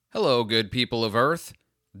Hello, good people of Earth.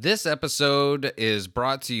 This episode is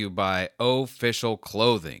brought to you by Official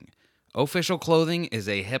Clothing. Official Clothing is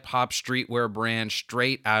a hip-hop streetwear brand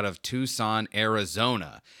straight out of Tucson,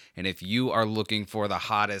 Arizona. And if you are looking for the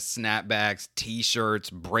hottest snapbacks, t-shirts,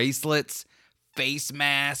 bracelets, face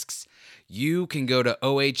masks, you can go to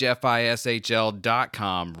ohfishl.com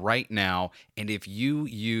right now, and if you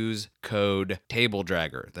use code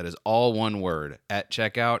TABLEDRAGGER, that is all one word, at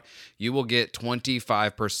checkout, you will get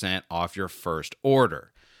 25% off your first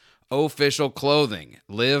order. Official Clothing.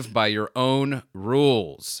 Live by your own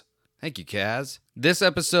rules. Thank you, Kaz. This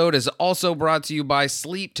episode is also brought to you by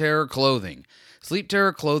Sleep Terror Clothing. Sleep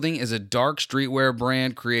Terror Clothing is a dark streetwear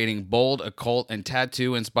brand creating bold, occult, and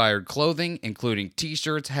tattoo-inspired clothing, including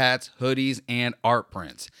t-shirts, hats, hoodies, and art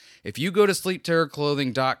prints. If you go to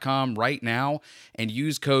sleepterrorclothing.com right now and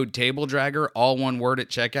use code TABLEDRAGGER, all one word at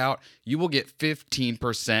checkout, you will get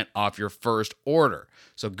 15% off your first order.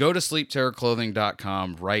 So go to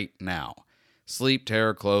sleepterrorclothing.com right now. Sleep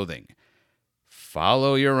Terror Clothing.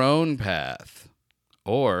 Follow your own path.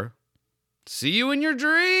 Or see you in your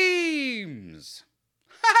dreams.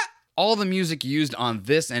 All the music used on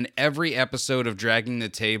this and every episode of Dragging the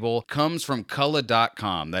Table comes from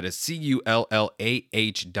Kullah.com. That is Cullah.com.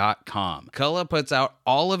 Kullah puts out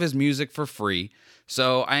all of his music for free,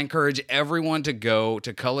 so I encourage everyone to go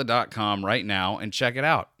to Kullah.com right now and check it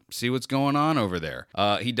out. See what's going on over there.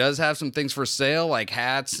 He does have some things for sale, like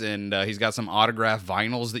hats, and he's got some autographed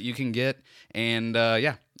vinyls that you can get. And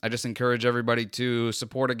yeah, I just encourage everybody to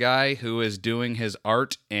support a guy who is doing his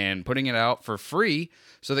art and putting it out for free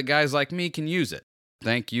so that guys like me can use it.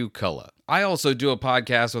 Thank you, Kullah. I also do a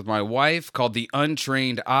podcast with my wife called The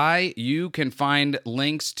Untrained Eye. You can find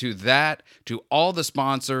links to that, to all the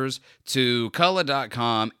sponsors, to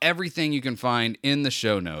Kullah.com, everything you can find in the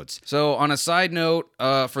show notes. So on a side note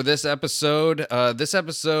for this episode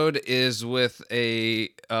is with a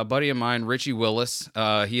buddy of mine, Richie Willis.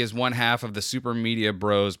 He is one half of the Super Media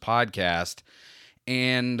Bros podcast.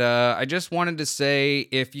 And I just wanted to say,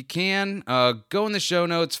 if you can, go in the show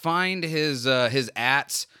notes, find his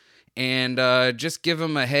ats, and just give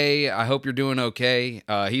him a hey, I hope you're doing okay.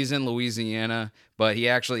 He's in Louisiana, but he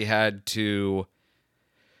actually had to,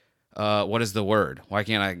 what is the word?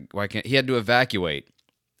 He had to evacuate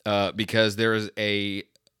because there is a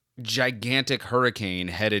gigantic hurricane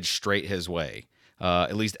headed straight his way.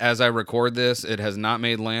 At least as I record this, it has not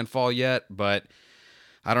made landfall yet, but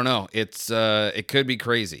I don't know. It could be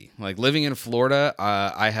crazy. Like living in Florida,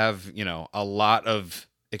 I have, a lot of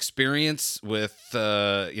experience with,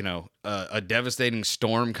 a devastating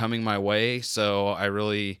storm coming my way. So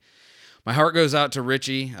my heart goes out to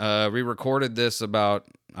Richie. We recorded this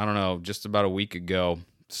just about a week ago.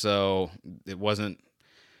 So we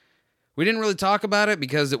didn't really talk about it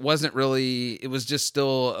because it was just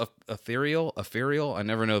still ethereal. I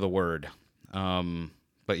never know the word.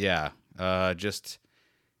 But yeah,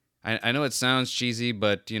 I know it sounds cheesy,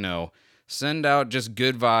 but, send out just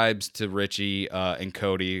good vibes to Richie and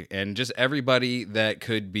Cody and just everybody that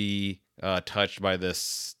could be touched by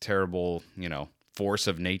this terrible, force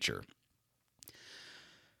of nature.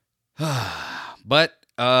 But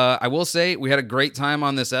I will say we had a great time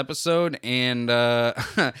on this episode, and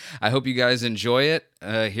I hope you guys enjoy it.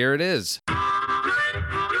 Here it is.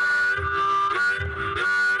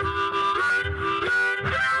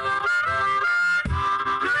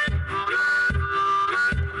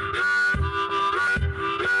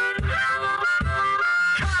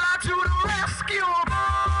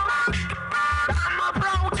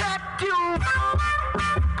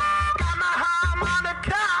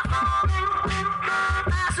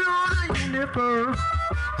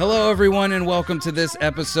 Hello, everyone, and welcome to this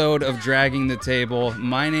episode of Dragging the Table.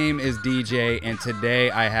 My name is DJ, and today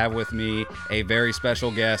I have with me a very special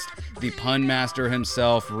guest, the pun master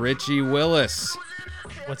himself, Richie Willis.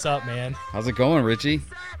 What's up, man? How's it going, Richie?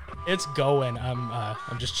 It's going.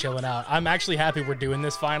 I'm just chilling out. I'm actually happy we're doing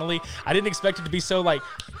this finally. I didn't expect it to be so like,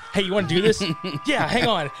 hey, you want to do this? Yeah, hang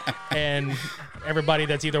on. And everybody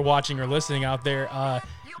that's either watching or listening out there,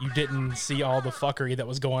 you didn't see all the fuckery that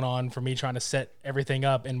was going on for me trying to set everything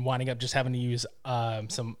up and winding up just having to use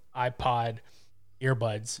some iPod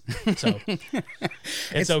earbuds. So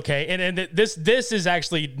it's okay. And this is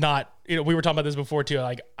actually not, we were talking about this before too.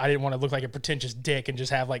 Like, I didn't want to look like a pretentious dick and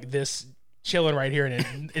just have like this chilling right here,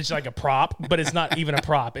 and it's like a prop, but it's not even a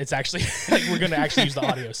prop. It's actually like we're going to actually use the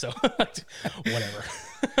audio. So whatever.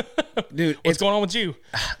 Dude, what's going on with you?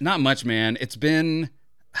 Not much, man. It's been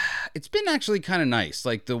actually kind of nice.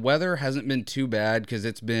 Like, the weather hasn't been too bad because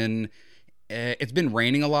it's been it's been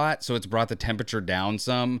raining a lot, so it's brought the temperature down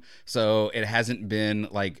some. So it hasn't been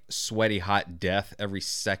like sweaty hot death every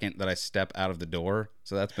second that I step out of the door.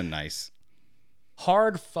 So that's been nice.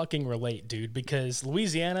 Hard fucking relate, dude, because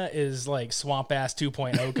Louisiana is like swamp ass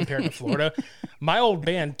 2.0 compared to Florida. My old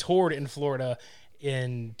band toured in Florida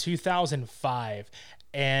in 2005,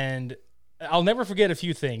 and I'll never forget a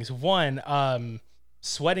few things. One,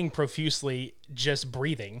 sweating profusely, just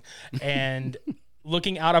breathing, and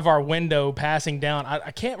looking out of our window, passing down.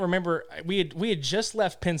 I can't remember. We had just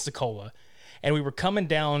left Pensacola, and we were coming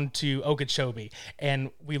down to Okeechobee,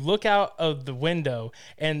 and we look out of the window,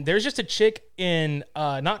 and there's just a chick in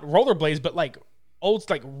not rollerblades, but like old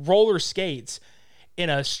like roller skates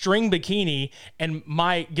in a string bikini, and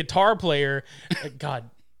my guitar player, God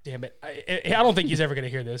damn it, I don't think he's ever gonna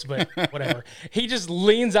hear this, but whatever. He just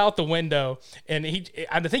leans out the window, and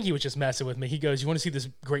I think he was just messing with me. He goes, "You want to see this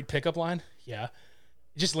great pickup line?" Yeah.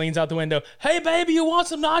 He just leans out the window. "Hey, baby, you want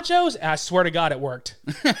some nachos?" And I swear to God, it worked.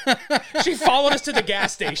 She followed us to the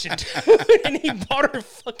gas station, and he bought her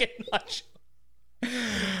fucking nacho.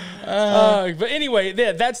 But anyway,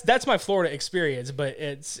 that's my Florida experience. But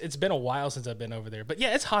it's been a while since I've been over there. But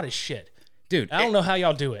yeah, it's hot as shit, dude. I don't know how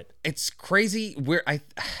y'all do it. It's crazy. Where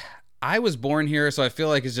I was born here, so I feel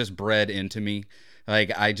like it's just bred into me.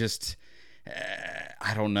 Like I just.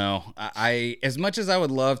 I don't know. I as much as I would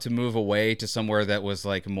love to move away to somewhere that was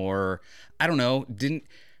like more, I don't know,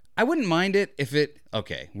 I wouldn't mind it if it,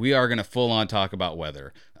 okay, we are going to full on talk about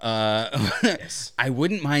weather. Yes. I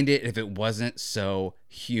wouldn't mind it if it wasn't so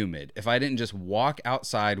humid. If I didn't just walk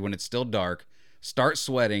outside when it's still dark, start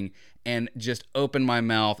sweating, and just open my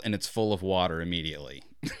mouth and it's full of water immediately.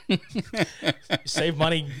 Save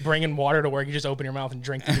money bringing water to work. You just open your mouth and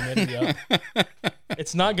drink the humidity up.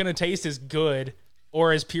 It's not going to taste as good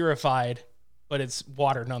or as purified, but it's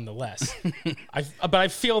water nonetheless. But I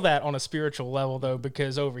feel that on a spiritual level, though,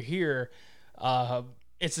 because over here,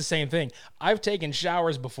 it's the same thing. I've taken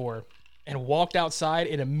showers before and walked outside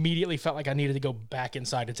and immediately felt like I needed to go back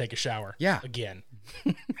inside to take a shower. Yeah. Again.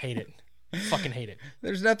 Hate it. Fucking hate it.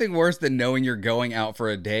 There's nothing worse than knowing you're going out for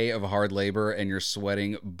a day of hard labor and you're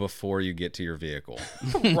sweating before you get to your vehicle.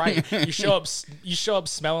 Right. You show up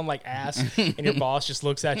smelling like ass, and your boss just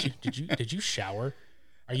looks at you. Did you shower?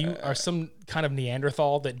 Are some kind of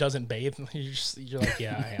Neanderthal that doesn't bathe? You're like,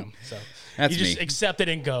 yeah, I am. So that's you just me. Accept it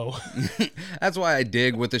and go. That's why I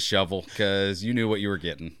dig with the shovel, because you knew what you were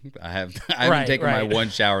getting. I haven't taken my one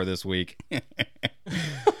shower this week.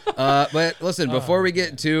 But listen, before we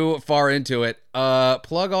get too far into it,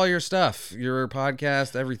 plug all your stuff, your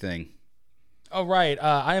podcast, everything. All right.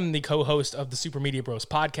 I am the co-host of the Super Media Bros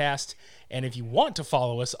podcast. And if you want to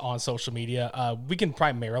follow us on social media, we can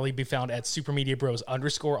primarily be found at Super Media Bros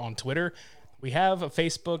 _ on Twitter. We have a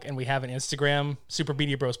Facebook and we have an Instagram, Super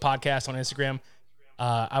Media Bros podcast on Instagram.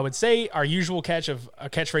 I would say our usual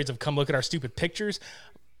catchphrase of "come look at our stupid pictures,"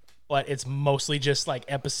 but it's mostly just like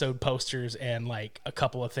episode posters and like a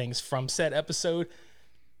couple of things from said episode.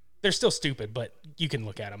 They're still stupid, but you can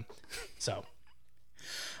look at them. So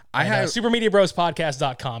I have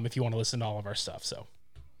supermediabrospodcast.com if you want to listen to all of our stuff. So,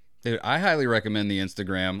 dude, I highly recommend the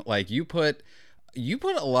Instagram. Like you put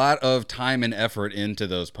a lot of time and effort into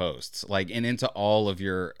those posts, like, and into all of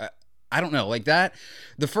your, I don't know, like that.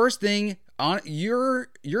 The first thing on your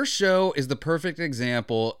show is the perfect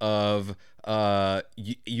example of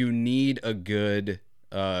you need a good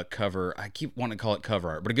cover. I keep wanting to call it cover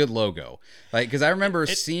art, but a good logo. Like, because I remember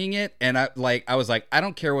seeing it, and I was like, I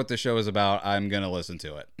don't care what the show is about, I'm gonna listen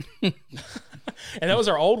to it. And that was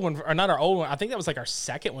our old one, or not our old one. I think that was like our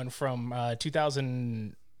second one from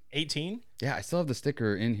 2018. Yeah, I still have the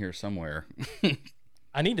sticker in here somewhere.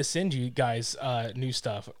 I need to send you guys new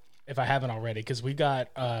stuff if I haven't already, because we got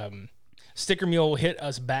Sticker Mule hit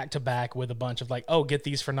us back to back with a bunch of like, oh, get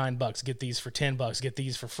these for $9, get these for $10, get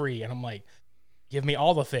these for free, and I'm like, give me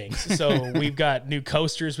all the things. So we've got new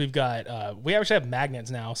coasters, we actually have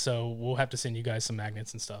magnets now, so we'll have to send you guys some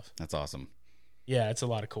magnets and stuff. That's awesome. Yeah, it's a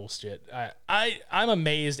lot of cool shit. I'm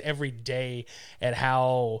amazed every day at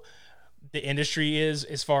how the industry is,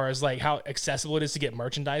 as far as like how accessible it is to get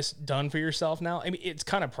merchandise done for yourself now. I mean, it's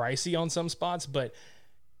kind of pricey on some spots, but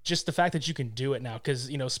just the fact that you can do it now, because,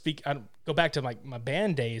 you know, go back to like my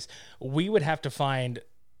band days, we would have to find,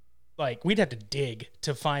 like, we'd have to dig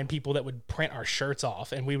to find people that would print our shirts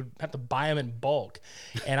off, and we would have to buy them in bulk.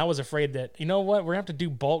 And I was afraid that, you know what, we're going to have to do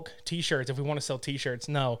bulk t-shirts if we want to sell t-shirts.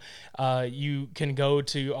 No, you can go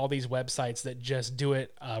to all these websites that just do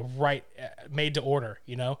it right, made to order,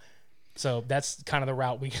 you know? So that's kind of the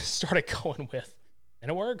route we started going with, and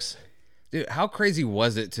it works. Dude, how crazy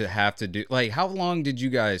was it to have to do, like, how long did you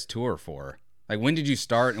guys tour for? Like, when did you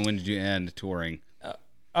start and when did you end touring?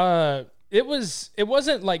 It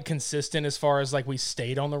wasn't like consistent as far as like we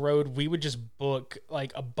stayed on the road. We would just book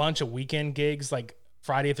like a bunch of weekend gigs, like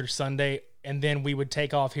Friday through Sunday, and then we would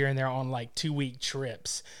take off here and there on like 2-week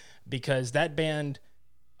trips, because that band,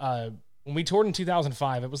 when we toured in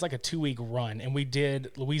 2005, it was like a 2-week run, and we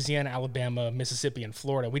did Louisiana, Alabama, Mississippi, and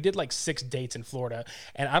Florida. We did like 6 dates in Florida,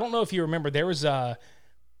 and I don't know if you remember, there was it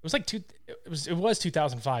was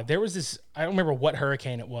 2005. There was this, I don't remember what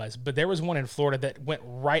hurricane it was, but there was one in Florida that went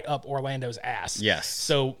right up Orlando's ass. Yes.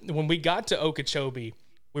 So when we got to Okeechobee,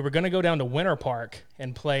 we were going to go down to Winter Park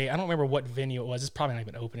and play. I don't remember what venue it was. It's probably not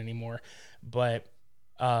even open anymore, but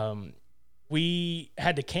we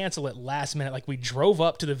had to cancel it last minute. Like, we drove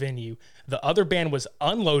up to the venue. The other band was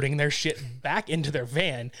unloading their shit back into their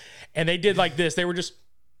van, and they did like this. They were just,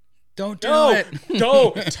 Don't do it.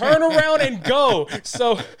 Go, turn around and go.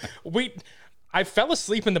 So I fell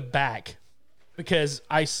asleep in the back because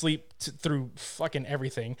I sleep through fucking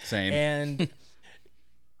everything. Same. And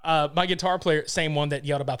my guitar player, same one that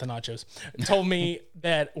yelled about the nachos, told me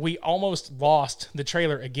that we almost lost the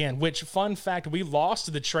trailer again, which, fun fact, we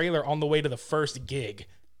lost the trailer on the way to the first gig.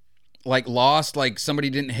 Like, lost, like somebody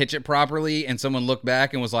didn't hitch it properly and someone looked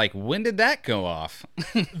back and was like, when did that go off?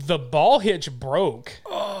 The ball hitch broke.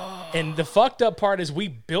 And the fucked up part is we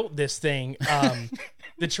built this thing.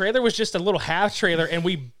 The trailer was just a little half trailer, and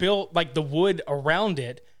we built like the wood around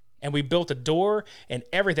it, and we built a door and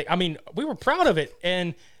everything. I mean, we were proud of it,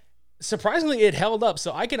 and surprisingly it held up.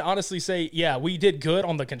 So I can honestly say, yeah, we did good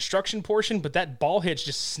on the construction portion, but that ball hitch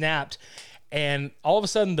just snapped. And all of a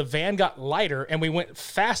sudden the van got lighter and we went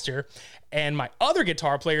faster. And my other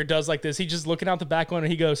guitar player does like this. He's just looking out the back window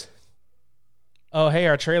and he goes, "Oh, hey,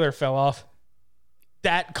 our trailer fell off."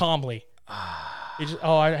 That calmly. He just,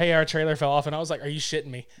 hey, our trailer fell off. And I was like, are you shitting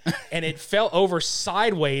me? And it fell over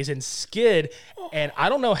sideways and skid. And I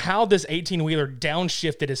don't know how this 18-wheeler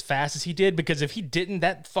downshifted as fast as he did, because if he didn't,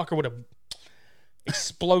 that fucker would have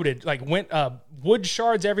exploded. Like, went wood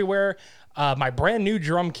shards everywhere. My brand new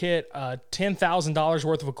drum kit, $10,000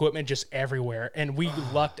 worth of equipment just everywhere. And we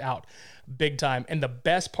lucked out big time. And the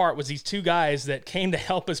best part was these two guys that came to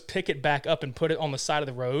help us pick it back up and put it on the side of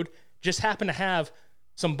the road just happened to have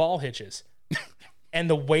some ball hitches. And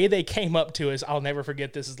the way they came up to us, I'll never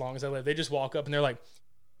forget this as long as I live. They just walk up and they're like,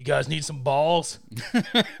 "You guys need some balls?"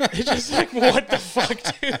 It's just like, what the fuck,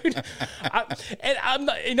 dude? I'm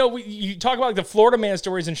not, you talk about like the Florida man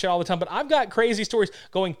stories and shit all the time, but I've got crazy stories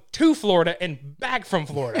going to Florida and back from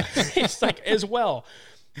Florida. It's like, as well,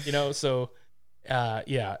 so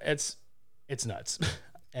yeah, it's nuts.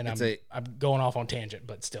 And I'm going off on tangent,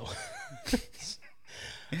 but still.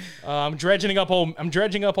 I'm dredging up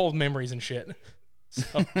old memories and shit.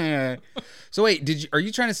 So wait, are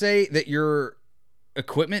you trying to say that your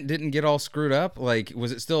equipment didn't get all screwed up? Like,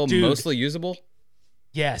 was it still mostly usable?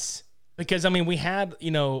 Yes, because we had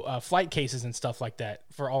flight cases and stuff like that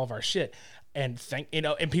for all of our shit, and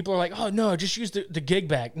and people are like, "Oh no, just use the gig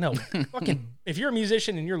bag." No, fucking, if you're a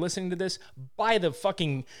musician and you're listening to this, buy the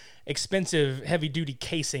fucking expensive heavy duty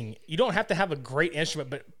casing. You don't have to have a great instrument,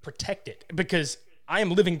 but protect it, because I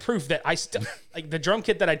am living proof that I still like the drum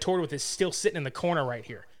kit that I toured with is still sitting in the corner right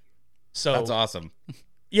here. So that's awesome.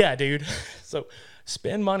 Yeah, dude. So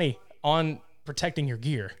spend money on protecting your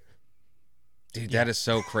gear. Dude, that is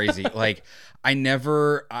so crazy. Like,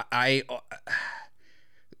 I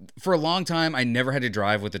for a long time, I never had to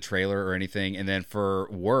drive with a trailer or anything. And then for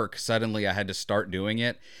work, suddenly I had to start doing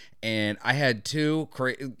it. And I had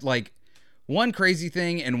one crazy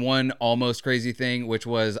thing and one almost crazy thing, which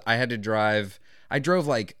was I drove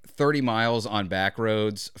like 30 miles on back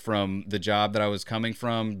roads from the job that I was coming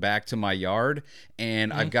from back to my yard.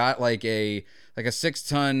 And I've got like a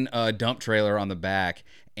 6-ton dump trailer on the back,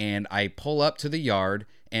 and I pull up to the yard,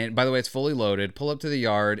 and by the way, it's fully loaded, pull up to the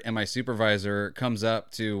yard, and my supervisor comes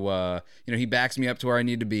up to, he backs me up to where I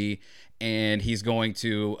need to be, and he's going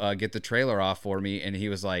to get the trailer off for me. And he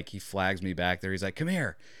was like, he flags me back there. He's like, "Come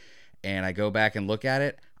here." And I go back and look at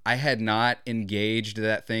it. I had not engaged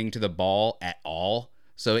that thing to the ball at all,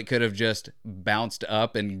 so it could have just bounced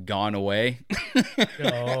up and gone away.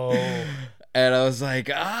 No. And I was like,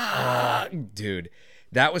 dude,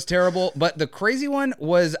 that was terrible. But the crazy one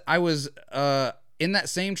was I was in that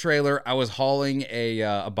same trailer. I was hauling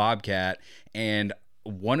a Bobcat, and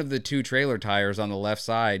one of the 2 trailer tires on the left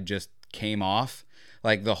side just came off,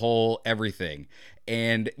 like the whole everything.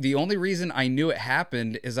 And the only reason I knew it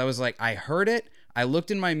happened is I was like, I heard it. I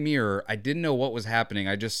looked in my mirror. I didn't know what was happening.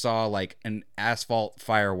 I just saw like an asphalt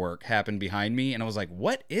firework happen behind me, and I was like,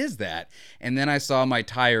 what is that? And then I saw my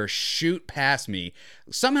tire shoot past me,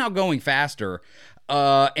 somehow going faster.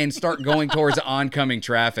 and start going towards oncoming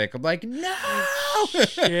traffic. I'm like, no.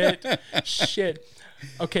 Shit.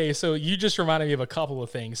 Okay, so you just reminded me of a couple of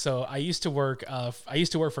things. So I used to work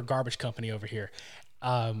for a garbage company over here.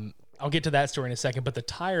 I'll get to that story in a second, but the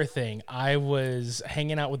tire thing, I was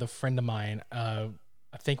hanging out with a friend of mine. I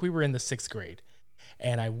think we were in the 6th grade,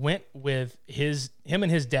 and I went with him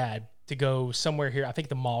and his dad to go somewhere here. I think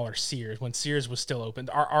the mall or Sears, when Sears was still open,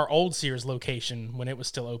 our old Sears location when it was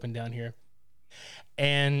still open down here.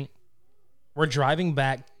 And we're driving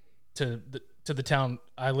back to the town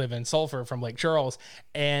I live in, Sulphur, from Lake Charles,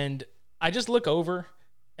 and I just look over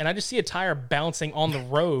and I just see a tire bouncing on the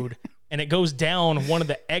road. And it goes down one of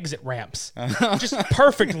the exit ramps just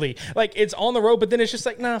perfectly. Like, it's on the road, but then it's just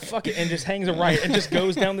like, nah, fuck it, and just hangs a right and just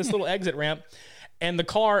goes down this little exit ramp. And the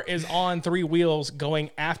car is on 3 wheels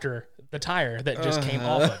going after the tire that just came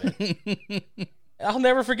off of it. I'll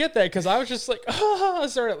never forget that, because I was just like, I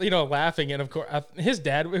started, laughing. And of course, his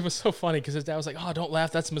dad, it was so funny because his dad was like, oh, don't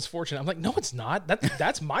laugh, that's misfortune. I'm like, no, it's not.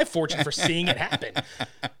 That's my fortune for seeing it happen.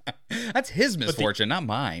 That's his misfortune, not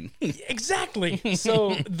mine. Exactly.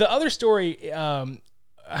 So the other story,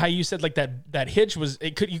 how you said like that hitch was,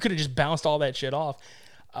 you could have just bounced all that shit off.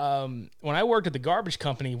 When I worked at the garbage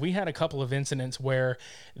company, we had a couple of incidents where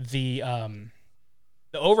the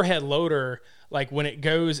overhead loader, like when it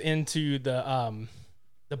goes into the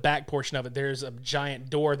back portion of it, there's a giant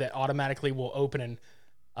door that automatically will open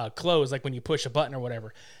and close, like when you push a button or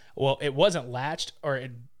whatever. Well, it wasn't latched, or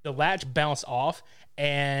the latch bounced off,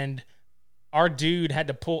 and our dude had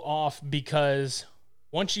to pull off because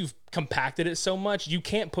once you've compacted it so much, you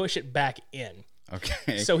can't push it back in.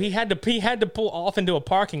 Okay. So he had to pull off into a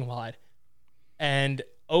parking lot and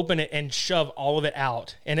open it and shove all of it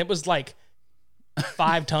out. And it was like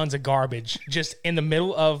 5 tons of garbage just in the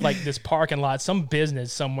middle of like this parking lot, some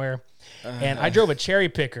business somewhere. And I drove a cherry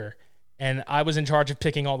picker, and I was in charge of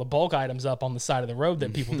picking all the bulk items up on the side of the road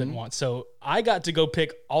that people didn't want. So I got to go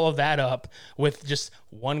pick all of that up with just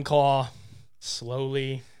one claw,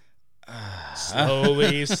 slowly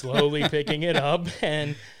picking it up.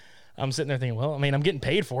 And I'm sitting there thinking, well, I mean, I'm getting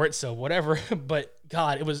paid for it, so whatever. But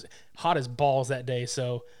God, it was hot as balls that day,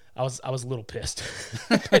 so I was a little pissed.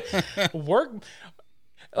 Work,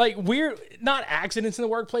 like weird, not accidents in the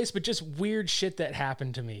workplace, but just weird shit that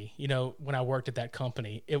happened to me, when I worked at that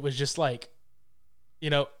company. It was just like,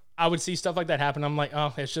 I would see stuff like that happen. I'm like,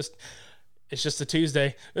 oh, it's just a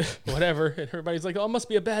Tuesday, whatever. And everybody's like, oh, it must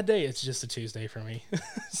be a bad day. It's just a Tuesday for me.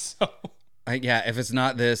 So. Yeah, if it's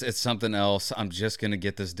not this, it's something else. I'm just going to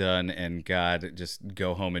get this done, and God, just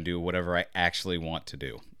go home and do whatever I actually want to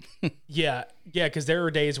do. Yeah, because there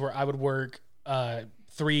were days where I would work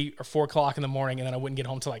 3 or 4 o'clock in the morning, and then I wouldn't get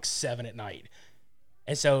home till like 7 at night.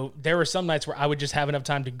 And so there were some nights where I would just have enough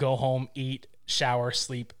time to go home, eat, shower,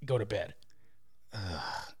 sleep, go to bed.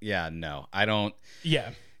 Yeah, no, I don't. Yeah.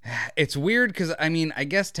 It's weird because, I mean, I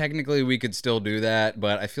guess technically we could still do that,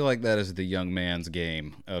 but I feel like that is the young man's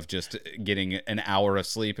game of just getting an hour of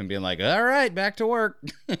sleep and being like, all right, back to work.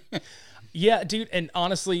 Yeah, dude. And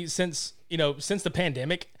honestly, since the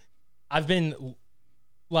pandemic, I've been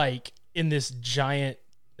like in this giant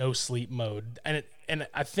no sleep mode. And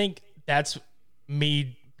I think that's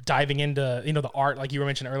me diving into, the art, like you were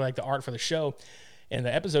mentioning earlier, like the art for the show and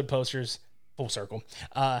the episode posters, full circle.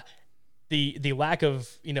 The lack of,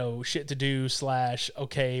 shit to do /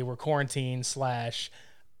 okay, we're quarantined /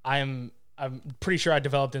 I'm pretty sure I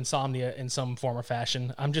developed insomnia in some form or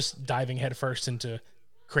fashion. I'm just diving headfirst into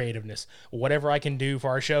creativeness. Whatever I can do for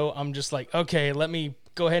our show, I'm just like, okay, let me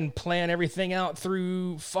go ahead and plan everything out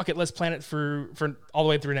through, fuck it, let's plan it for all the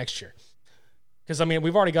way through next year. Because, I mean,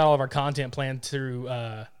 we've already got all of our content planned through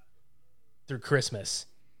Christmas.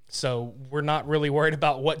 So we're not really worried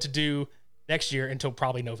about what to do next year until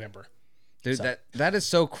probably November. Dude, so. That is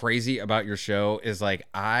so crazy about your show is like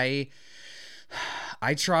I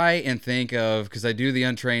try and think of, because I do the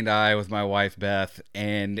Untrained Eye with my wife Beth,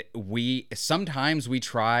 and sometimes we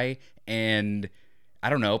try and I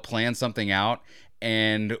don't know, plan something out,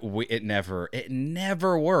 and it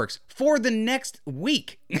never works for the next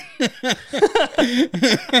week.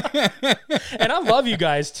 And I love you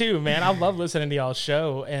guys too, man. I love listening to y'all's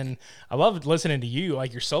show, and I love listening to you,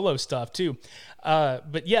 like your solo stuff too.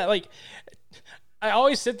 But yeah, like I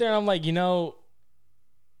always sit there and I'm like,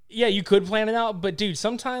 yeah, you could plan it out, but dude,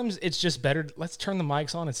 sometimes it's just better. Let's turn the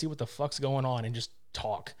mics on and see what the fuck's going on and just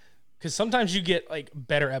talk. Because sometimes you get like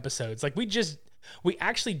better episodes. Like we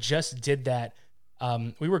actually just did that.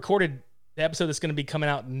 We recorded the episode that's going to be coming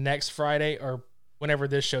out next Friday or whenever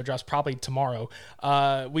this show drops, probably tomorrow.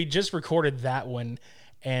 We just recorded that one,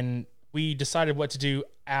 and we decided what to do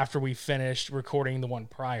after we finished recording the one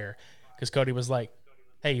prior. Because Cody was like,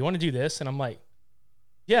 hey, you want to do this? And I'm like,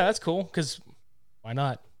 yeah, that's cool, because why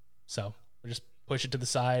not? So we just push it to the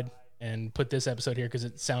side and put this episode here because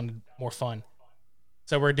it sounded more fun.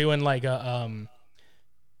 So we're doing like a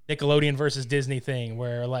Nickelodeon versus Disney thing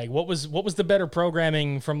where like what was the better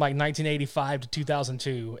programming from like 1985 to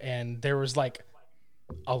 2002, and there was like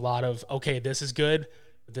a lot of, okay, this is good,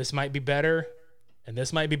 but this might be better, and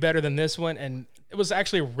this might be better than this one, and it was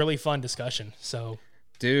actually a really fun discussion. So,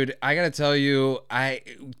 dude, I gotta tell you,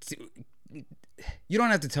 you don't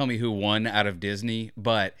have to tell me who won out of Disney,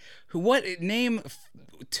 but name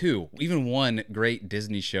two, even one great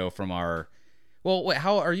Disney show from our. Well, wait,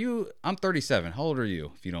 how are you? I'm 37. How old are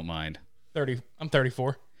you, if you don't mind? 30. I'm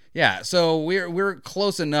 34. Yeah, so we're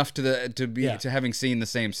close enough to having seen the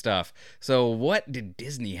same stuff. So what did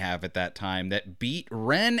Disney have at that time that beat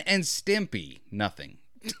Ren and Stimpy? Nothing.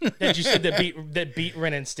 That you said that beat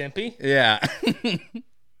Ren and Stimpy? Yeah.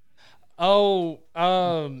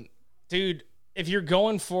 Dude, if you're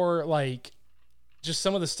going for like just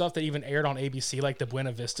some of the stuff that even aired on ABC, like the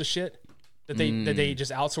Buena Vista shit that they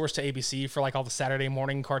just outsourced to ABC for like all the Saturday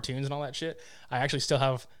morning cartoons and all that shit, I actually still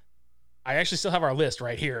have our list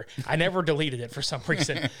right here. I never deleted it for some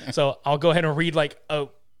reason. So I'll go ahead and read like a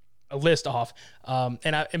list off.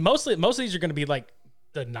 And most of these are going to be like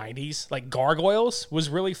the 90s. Like Gargoyles was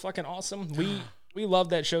really fucking awesome. We loved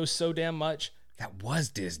that show so damn much. That was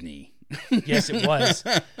Disney. Yes, it was.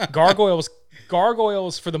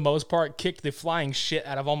 Gargoyles for the most part kicked the flying shit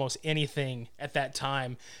out of almost anything at that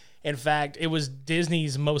time. In fact, it was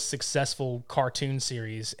Disney's most successful cartoon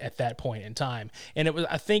series at that point in time. And it was,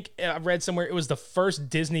 I think I read somewhere, it was the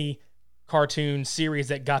first Disney cartoon series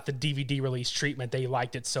that got the DVD release treatment. They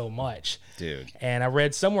liked it so much. Dude. And I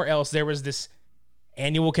read somewhere else there was this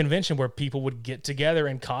annual convention where people would get together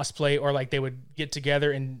and cosplay, or like they would get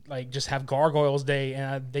together and like just have Gargoyles Day.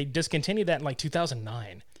 And they discontinued that in like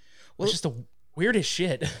 2009. Well, it's just the weirdest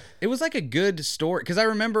shit. It was like a good story, because I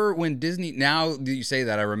remember when Disney, now that you say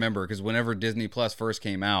that, I remember, because whenever Disney Plus first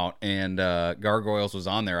came out and Gargoyles was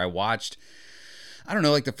on there, I watched, I don't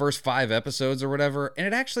know, like the first 5 episodes or whatever, and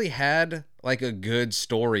it actually had like a good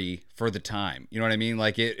story for the time. You know what I mean?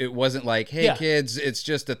 Like it wasn't like, hey kids, it's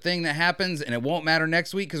just a thing that happens and it won't matter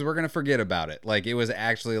next week because we're going to forget about it. Like it was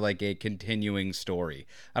actually like a continuing story.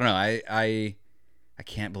 I don't know. I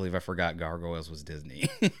can't believe I forgot Gargoyles was Disney.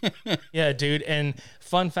 Yeah, dude. And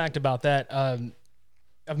fun fact about that,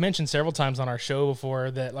 I've mentioned several times on our show before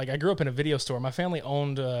that like I grew up in a video store. My family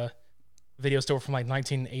owned a video store from like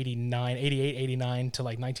 1989 to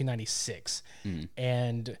like 1996.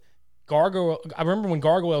 And I remember when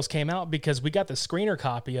Gargoyles came out because we got the screener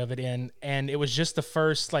copy of it in, and it was just the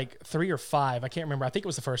first like 3 or 5. I can't remember. I think it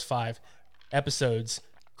was the first 5 episodes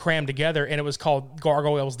crammed together, and it was called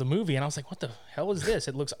Gargoyles the movie, and I was like, what the hell is this?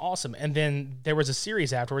 It looks awesome. And then there was a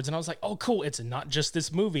series afterwards, and I was like, oh cool, it's not just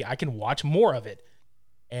this movie, I can watch more of it.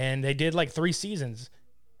 And they did like 3 seasons,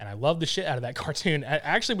 and I loved the shit out of that cartoon. I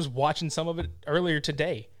actually was watching some of it earlier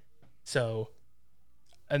today. So,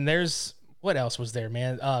 and there's, what else was there,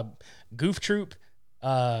 man? Goof Troop,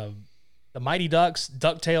 the Mighty Ducks,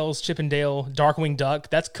 DuckTales, Chip and Dale, Darkwing Duck.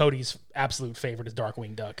 That's Cody's absolute favorite, is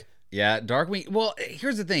Darkwing Duck. Yeah, Darkwing. Well,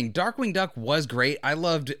 here's the thing. Darkwing Duck was great. I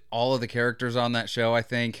loved all of the characters on that show, I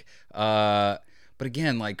think. But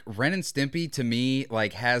again, like Ren and Stimpy to me,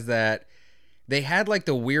 like has that. They had like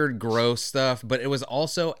the weird, gross stuff, but it was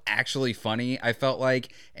also actually funny, I felt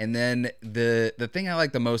like. And then the thing I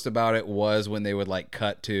liked the most about it was when they would like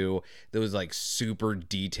cut to those like super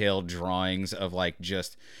detailed drawings of like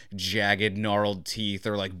just jagged, gnarled teeth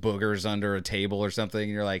or like boogers under a table or something.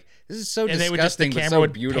 And you're like, this is so disgusting, but so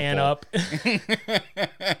beautiful. Pan up.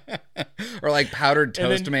 Or like powdered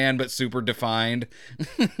toast man, but super defined.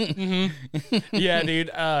 Mm-hmm. Yeah, dude.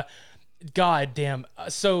 God damn.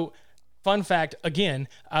 So, fun fact, again,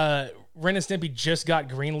 Ren and Stimpy just got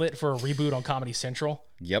greenlit for a reboot on Comedy Central.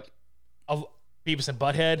 Yep. Beavis and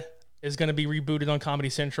Butthead is going to be rebooted on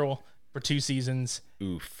Comedy Central for 2 seasons.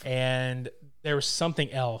 Oof. And there was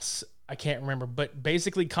something else. I can't remember. But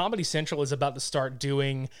basically, Comedy Central is about to start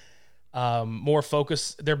doing more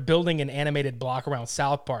focus. They're building an animated block around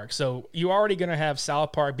South Park. So you're already going to have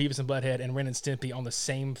South Park, Beavis and Butthead, and Ren and Stimpy on the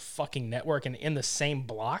same fucking network and in the same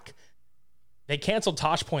block. They canceled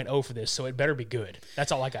Tosh.0 for this, so it better be good.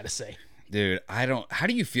 That's all I got to say. Dude, how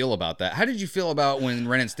do you feel about that? How did you feel about when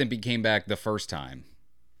Ren and Stimpy came back the first time?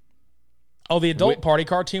 Oh, the adult party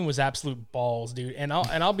cartoon was absolute balls, dude. And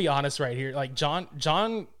I'll be honest right here. Like John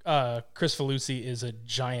Kricfalusi is a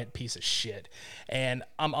giant piece of shit. And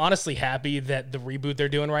I'm honestly happy that the reboot they're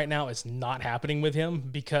doing right now is not happening with him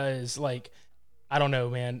because, like, I don't know,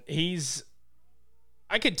 man.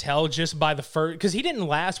 I could tell just by the first, because he didn't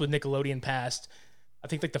last with Nickelodeon past, I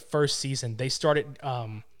think like the first season. They started,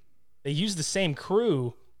 they used the same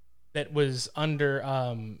crew that was under,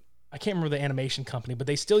 I can't remember the animation company, but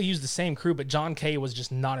they still used the same crew, but John Kay was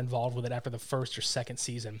just not involved with it after the first or second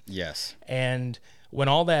season. Yes. And when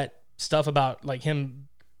all that stuff about like him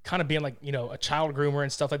kind of being like, you know, a child groomer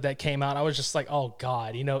and stuff like that came out, I was just like, oh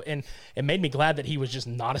God, you know, and it made me glad that he was just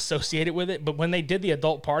not associated with it. But when they did the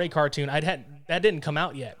adult party cartoon, that didn't come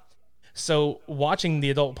out yet. So watching the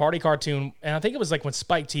adult party cartoon, and I think it was like when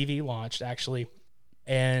Spike TV launched actually.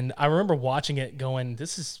 And I remember watching it going,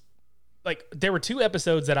 this is like, there were 2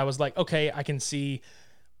 episodes that I was like, okay, I can see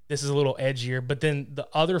this is a little edgier, but then the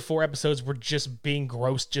other 4 episodes were just being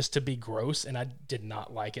gross just to be gross. And I did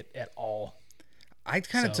not like it at all. I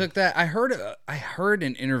kind of took that. I heard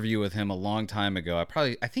an interview with him a long time ago.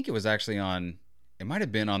 I think it was actually it might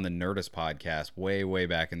have been on the Nerdist podcast way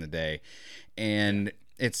back in the day. And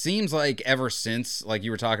it seems like ever since, like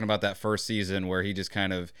you were talking about that first season where he just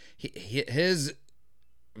kind of, his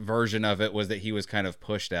version of it was that he was kind of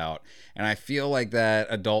pushed out. And I feel like that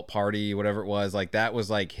adult party, whatever it was, like that was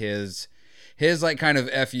like his like kind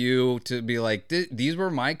of FU to be like, these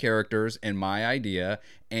were my characters and my idea.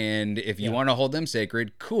 And if you want to hold them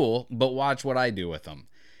sacred, cool, but watch what I do with them.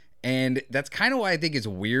 And that's kind of why I think it's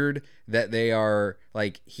weird that they are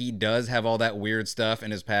like, he does have all that weird stuff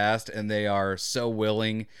in his past and they are so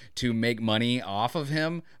willing to make money off of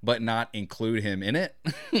him, but not include him in it.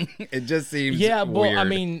 It just seems weird. I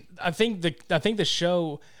mean, I think the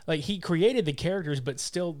show, like he created the characters, but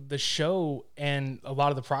still the show and a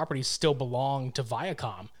lot of the properties still belong to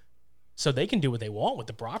Viacom. So they can do what they want with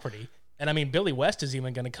the property. And I mean, Billy West is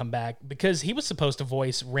even going to come back because he was supposed to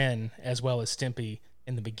voice Ren as well as Stimpy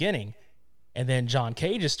in the beginning. And then John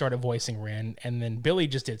Kay just started voicing Ren, and then Billy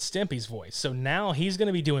just did Stimpy's voice. So now he's going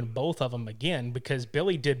to be doing both of them again because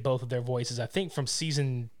Billy did both of their voices, I think, from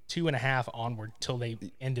season 2.5 onward till they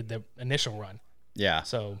ended the initial run. Yeah.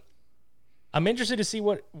 So I'm interested to see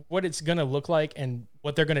what it's going to look like and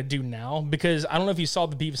what they're going to do now, because I don't know if you saw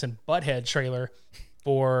the Beavis and Butthead trailer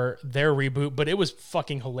for their reboot, but it was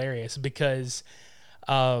fucking hilarious because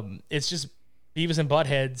it's just Beavis and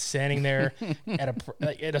Butthead standing there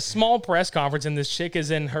at a small press conference, and this chick is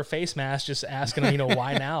in her face mask just asking them, you know,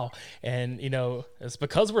 why now? And, you know, it's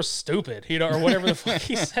because we're stupid, you know, or whatever the fuck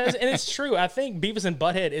he says. And it's true. I think Beavis and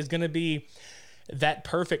Butthead is going to be that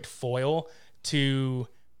perfect foil to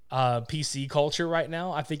PC culture right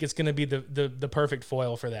now. I think it's going to be the perfect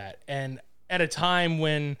foil for that. And at a time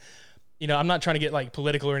when, you know, I'm not trying to get like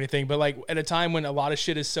political or anything, but like at a time when a lot of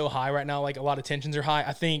shit is so high right now, like a lot of tensions are high,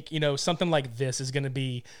 I think, you know, something like this is going to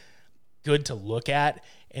be good to look at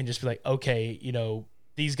and just be like, okay, you know,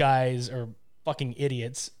 these guys are fucking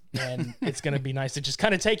idiots. And it's going to be nice to just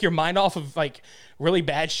kind of take your mind off of like really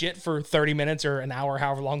bad shit for 30 minutes or an hour,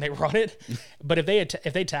 however long they run it. But if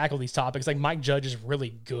they tackle these topics, like Mike Judge is really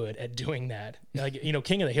good at doing that. Like, you know,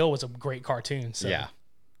 King of the Hill was a great cartoon. So yeah.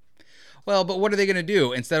 Well, but what are they going to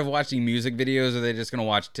do? Instead of watching music videos, are they just going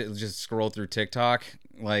to just scroll through TikTok?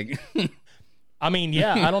 Like, I mean,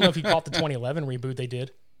 yeah, I don't know if you caught the 2011 reboot they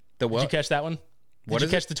did. The what? Did you catch that one? Did you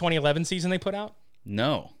catch the 2011 season they put out?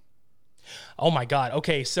 No. Oh my God.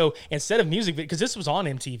 Okay. So instead of music, because this was on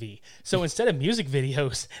MTV. So instead of music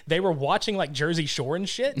videos, they were watching like Jersey Shore and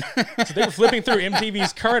shit. So they were flipping through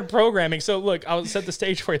MTV's current programming. So look, I'll set the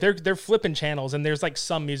stage for you. They're flipping channels and there's like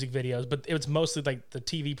some music videos, but it was mostly like the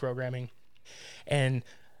TV programming. And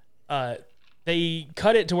they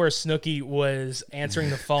cut it to where Snooki was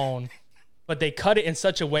answering the phone, but they cut it in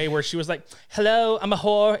such a way where she was like, hello, I'm a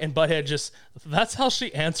whore. And Butthead just, that's how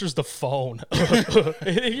she answers the phone.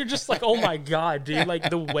 And you're just like, oh my God, dude. Like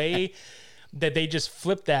the way that they just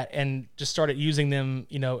flipped that and just started using them,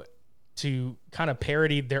 you know, to kind of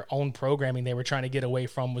parody their own programming they were trying to get away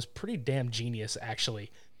from was pretty damn genius,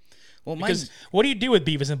 actually. Well, because what do you do with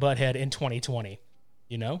Beavis and Butthead in 2020?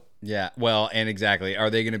 You know? Yeah, well, and exactly. Are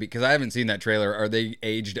they going to be, because I haven't seen that trailer, are they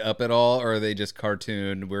aged up at all, or are they just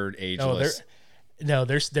cartoon, we're ageless? No,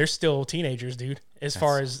 they're still teenagers, dude. As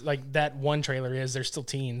far as like that one trailer is, they're still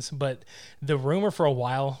teens. But the rumor for a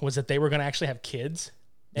while was that they were going to actually have kids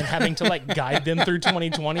and having to like guide them through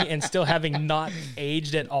 2020 and still having not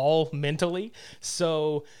aged at all mentally.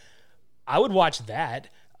 So I would watch that.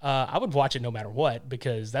 I would watch it no matter what,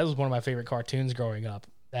 because that was one of my favorite cartoons growing up.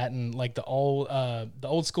 That and like the old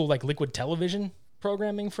school like Liquid Television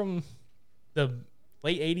programming from the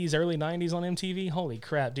late 80s, early 90s on MTV. Holy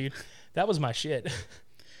crap, dude. That was my shit.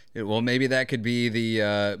 Well, maybe that could be the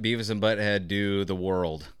Beavis and Butthead do the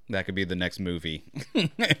world. That could be the next movie.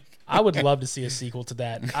 I would love to see a sequel to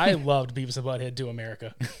that. I loved Beavis and Butthead Do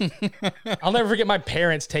America. I'll never forget my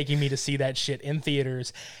parents taking me to see that shit in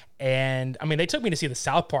theaters. And I mean, they took me to see the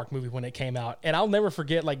South Park movie when it came out. And I'll never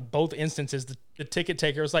forget, like, both instances. The ticket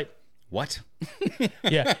taker was like, what?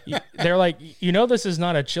 Yeah. They're like, you know, this is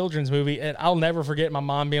not a children's movie. And I'll never forget my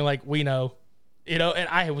mom being like, we know. You know, and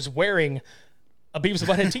I was wearing a Beavis and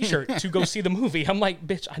Butthead t-shirt to go see the movie. I'm like,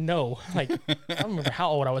 bitch, I know. Like, I don't remember how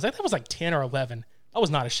old I was. I think I was like 10 or 11. I was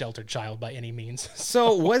not a sheltered child by any means.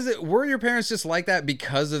 So were your parents just like that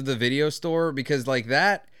because of the video store? Because like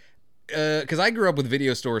that, because I grew up with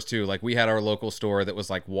video stores too. Like we had our local store that was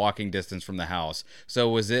like walking distance from the house. So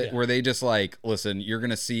were they just like, listen, you're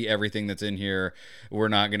going to see everything that's in here. We're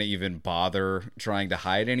not going to even bother trying to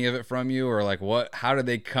hide any of it from you? Or like how did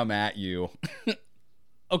they come at you?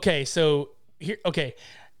 Okay. So here,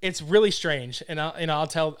 it's really strange, and I'll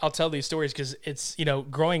tell these stories because it's, you know,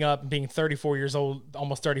 growing up, being 34 years old,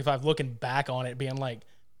 almost 35, looking back on it, being like,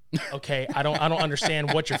 okay, I don't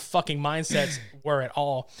understand what your fucking mindsets were at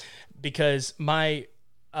all, because I'm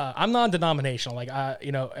non-denominational, like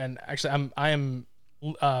and actually I am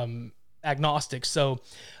agnostic, so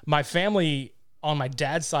my family on my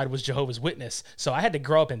dad's side was Jehovah's Witness, so I had to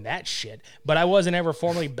grow up in that shit, but I wasn't ever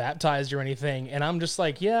formally baptized or anything, and I'm just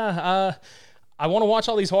like, I want to watch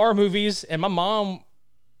all these horror movies, and my mom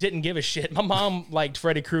didn't give a shit. My mom liked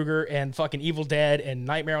Freddy Krueger and fucking Evil Dead and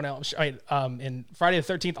Nightmare on Elm Street, and Friday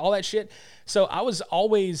the 13th, all that shit. So I was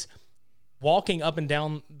always walking up and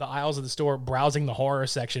down the aisles of the store, browsing the horror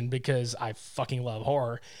section because I fucking love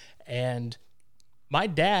horror. And my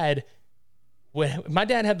dad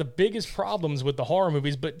had the biggest problems with the horror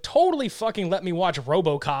movies, but totally fucking let me watch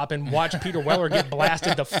RoboCop and watch Peter Weller get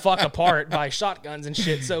blasted the fuck apart by shotguns and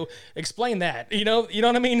shit. So explain that, you know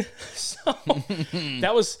what I mean? So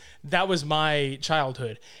that was my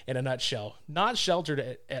childhood in a nutshell. Not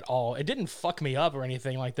sheltered at all. It didn't fuck me up or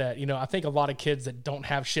anything like that. You know, I think a lot of kids that don't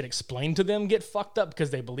have shit explained to them get fucked up because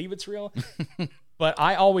they believe it's real. But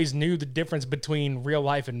I always knew the difference between real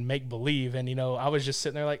life and make believe. And, you know, I was just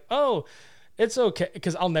sitting there like, oh, it's okay,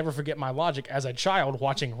 because I'll never forget my logic as a child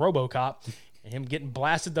watching RoboCop and him getting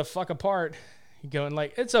blasted the fuck apart, going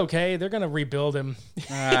like, it's okay, they're going to rebuild him. You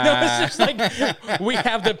know, it's just like, we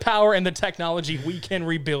have the power and the technology, we can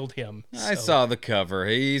rebuild him. I saw the cover.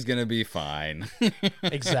 He's going to be fine.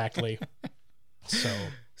 Exactly.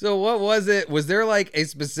 So what was it? Was there like a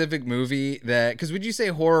specific movie that, because would you say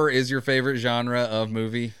horror is your favorite genre of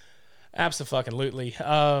movie? Absolutely.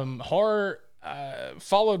 Horror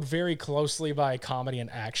followed very closely by comedy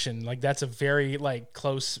and action. Like that's a very like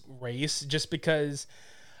close race, just because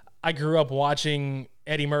I grew up watching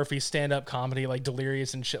Eddie Murphy's stand-up comedy, like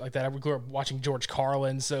Delirious and shit like that. I grew up watching George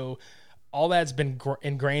Carlin, so all that's been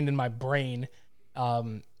ingrained in my brain.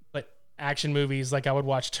 But action movies, like I would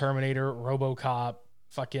watch Terminator, RoboCop,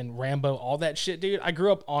 fucking Rambo, all that shit, dude. I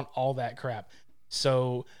grew up on all that crap.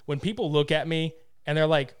 So when people look at me and they're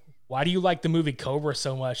like, why do you like the movie Cobra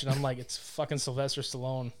so much? And I'm like, it's fucking Sylvester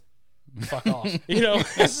Stallone. Fuck off. You know,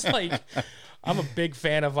 it's like, I'm a big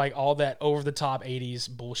fan of like all that over the top 80s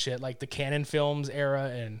bullshit, like the Cannon Films era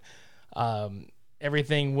and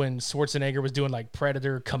everything when Schwarzenegger was doing like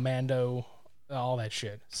Predator, Commando, all that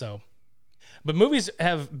shit. So, but movies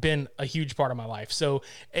have been a huge part of my life. So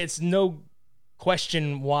it's no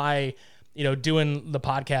question why, you know, doing the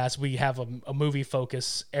podcast, we have a movie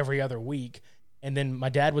focus every other week. And then my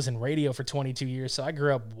dad was in radio for 22 years. So I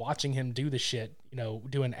grew up watching him do the shit, you know,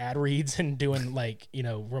 doing ad reads and doing like, you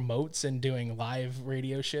know, remotes and doing live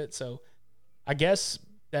radio shit. So I guess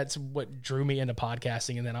that's what drew me into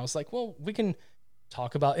podcasting. And then I was like, well, we can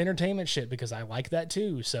talk about entertainment shit because I like that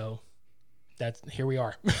too. So here we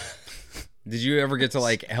are. Did you ever get to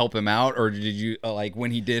like help him out, or did you like when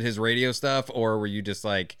he did his radio stuff, or were you just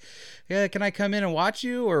like, yeah, can I come in and watch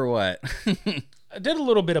you or what? I did a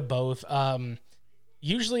little bit of both.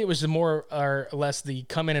 Usually it was more or less the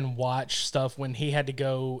come in and watch stuff when he had to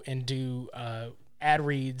go and do ad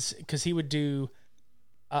reads, because he would do,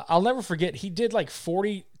 I'll never forget, he did like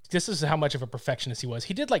 40, this is how much of a perfectionist he was.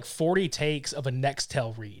 He did like 40 takes of a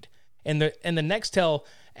Nextel read. And the Nextel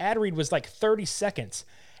ad read was like 30 seconds.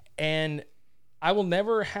 And I'll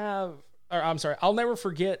never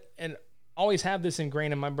forget and always have this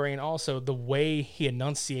ingrained in my brain also, the way he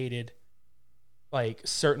enunciated like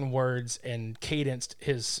certain words and cadenced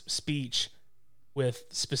his speech with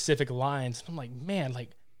specific lines. I'm like, man, like,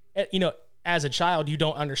 you know, as a child, you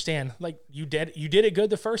don't understand. Like you did it good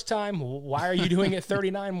the first time. Why are you doing it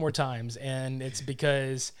 39 more times? And it's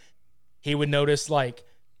because he would notice like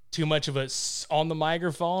too much of a on the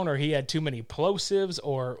microphone, or he had too many plosives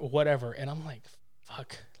or whatever. And I'm like,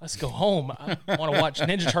 fuck, let's go home. I want to watch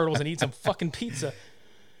Ninja Turtles and eat some fucking pizza.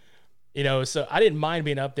 You know, so I didn't mind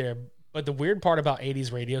being up there. But the weird part about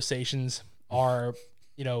 80s radio stations are,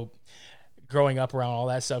 you know, growing up around all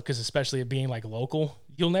that stuff, because especially it being like local,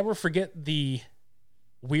 you'll never forget the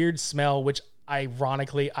weird smell, which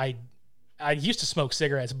ironically, I used to smoke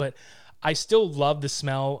cigarettes, but I still love the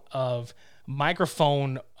smell of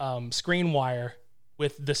microphone screen wire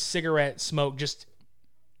with the cigarette smoke just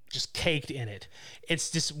caked in it. It's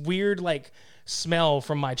this weird like smell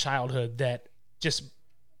from my childhood that just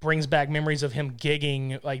brings back memories of him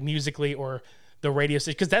gigging like musically, or the radio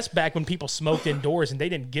station, because that's back when people smoked indoors and they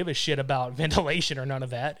didn't give a shit about ventilation or none of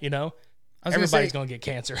that, you know. Everybody's gonna get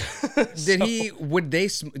cancer. Did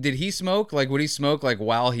he smoke? Like, would he smoke like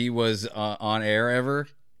while he was on air ever?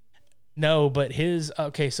 No, but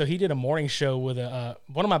so he did a morning show with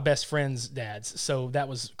one of my best friend's dads. So that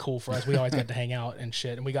was cool for us. We always got to hang out and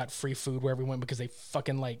shit, and we got free food wherever we went because they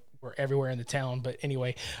fucking like were everywhere in the town. But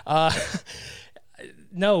anyway,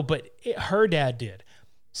 no, but her dad did.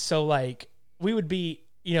 So like we would be,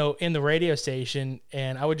 you know, in the radio station,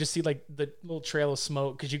 and I would just see like the little trail of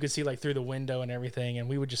smoke, because you could see like through the window and everything, and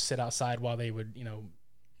we would just sit outside while they would, you know,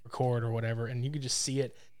 record or whatever, and you could just see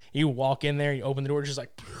it. You walk in there, you open the door, just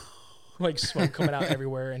like smoke coming out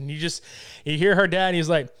everywhere, and you hear her dad, and he's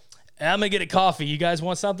like, I'm gonna get a coffee. You guys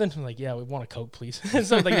want something? I'm like, yeah, we want a Coke, please. And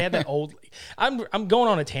so like they had that old. I'm going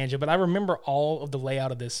on a tangent, but I remember all of the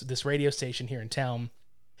layout of this radio station here in town.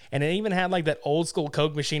 And it even had like that old school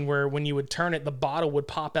Coke machine where when you would turn it, the bottle would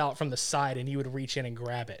pop out from the side and you would reach in and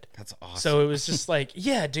grab it. That's awesome. So it was just like,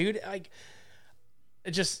 yeah, dude, like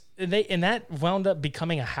that wound up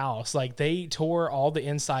becoming a house. Like they tore all the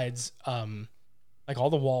insides, like all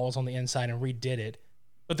the walls on the inside, and redid it.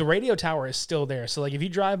 But the radio tower is still there. So like if you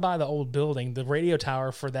drive by the old building, the radio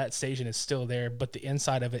tower for that station is still there, but the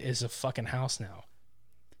inside of it is a fucking house now.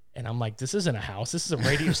 And I'm like, this isn't a house. This is a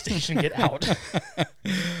radio station. Get out.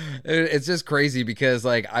 It's just crazy because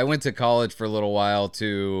like I went to college for a little while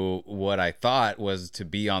to what I thought was to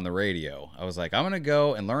be on the radio. I was like, I'm going to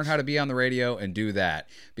go and learn how to be on the radio and do that,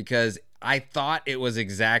 because I thought it was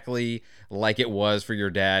exactly like it was for your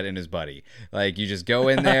dad and his buddy. Like you just go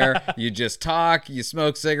in there, you just talk, you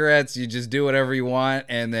smoke cigarettes, you just do whatever you want,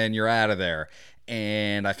 and then you're out of there.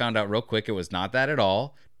 And I found out real quick it was not that at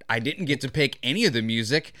all. I didn't get to pick any of the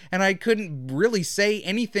music, and I couldn't really say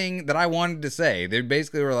anything that I wanted to say. They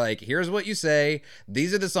basically were like, here's what you say.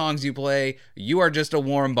 These are the songs you play. You are just a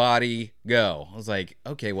warm body. Go. I was like,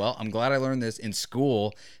 okay, well, I'm glad I learned this in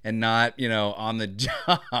school and not, you know, on the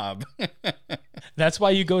job. That's why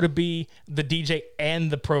you go to be the DJ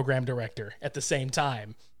and the program director at the same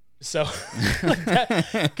time. So,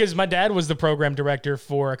 because my dad was the program director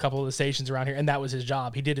for a couple of the stations around here, and that was his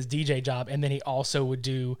job. He did his DJ job, and then he also would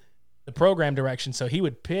do the program direction. So he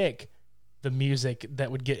would pick the music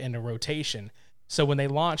that would get into rotation. So when they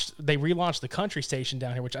relaunched the country station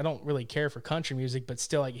down here, which I don't really care for country music, but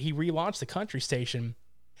still, like he relaunched the country station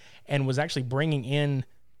and was actually bringing in,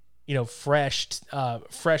 you know, fresh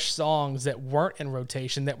songs that weren't in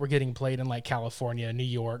rotation that were getting played in like California, New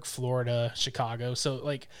York, Florida, Chicago. So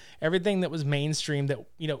like everything that was mainstream that,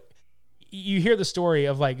 you know, you hear the story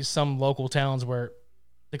of like some local towns where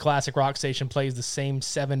the classic rock station plays the same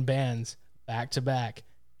 7 bands back to back,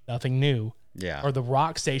 nothing new. Yeah. Or the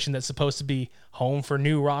rock station that's supposed to be home for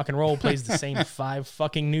new rock and roll plays the same 5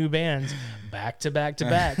 fucking new bands back to back to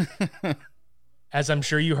back. As I'm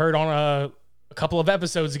sure you heard on a couple of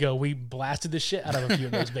episodes ago, we blasted the shit out of a few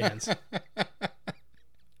of those bands.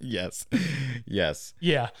 Yes.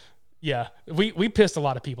 Yeah. We pissed a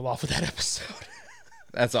lot of people off with that episode.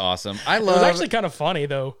 That's awesome. It was actually kind of funny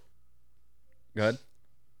though. Go ahead.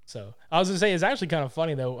 So I was gonna say it's actually kind of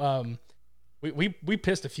funny though. We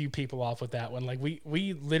pissed a few people off with that one. Like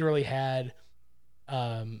we literally had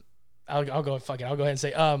I'll go ahead and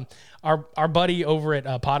say our buddy over at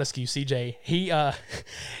Potaskew, CJ,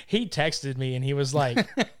 he texted me and he was like,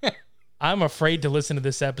 I'm afraid to listen to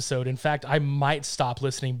this episode. In fact, I might stop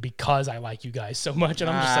listening because I like you guys so much. And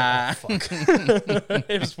I'm just like, oh, fuck.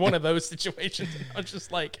 It was one of those situations. And I was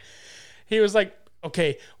just like, he was like,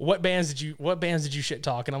 okay, what bands did you shit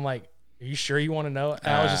talk? And I'm like, are you sure you want to know?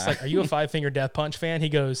 And I was just like, are you a Five Finger Death Punch fan? He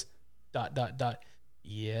goes, ...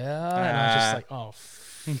 Yeah. And I was just like, oh,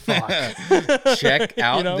 fuck. Check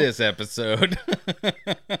out you know? This episode.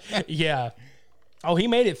 Yeah. Oh, he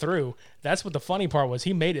made it through. That's what the funny part was.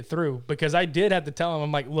 He made it through because I did have to tell him,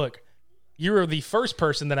 I'm like, look, you are the first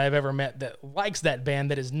person that I've ever met that likes that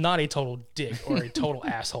band that is not a total dick or a total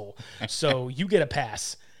asshole. So you get a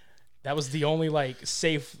pass. That was the only like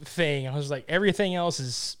safe thing. I was like, everything else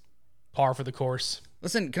is par for the course.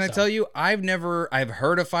 Listen, can I tell you, I've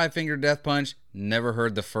heard of Five Finger Death Punch, never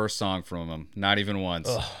heard the first song from them, not even once.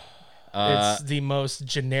 It's the most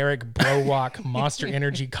generic bro rock Monster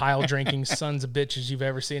Energy Kyle drinking sons of bitches you've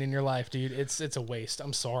ever seen in your life, dude. It's a waste.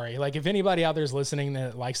 I'm sorry. Like, if anybody out there is listening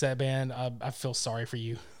that likes that band, I feel sorry for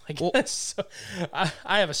you. Like,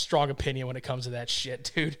 I have a strong opinion when it comes to that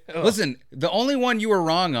shit, dude. Ugh. Listen, the only one you were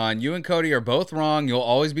wrong on, you and Cody are both wrong, you'll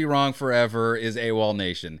always be wrong forever, is AWOL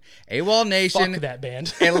Nation. AWOL Nation, Fuck that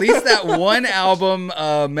band. at least that one album,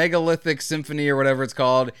 Megalithic Symphony or whatever it's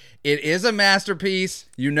called, it is a masterpiece.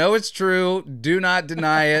 You know it's true. Do not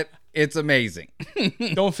deny it. It's amazing.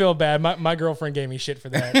 Don't feel bad. My girlfriend gave me shit for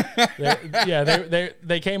that.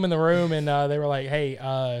 They came in the room and they were like, "Hey,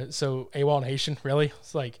 so AWOL Nation, really?"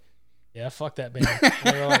 It's like, yeah, fuck that band.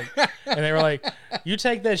 And they were like, "You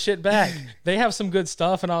take that shit back. They have some good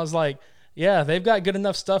stuff." And I was like, "Yeah, they've got good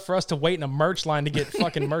enough stuff for us to wait in a merch line to get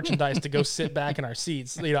fucking merchandise to go sit back in our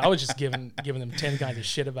seats." You know, I was just giving them 10 kinds of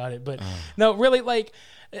shit about it, but no, really, like.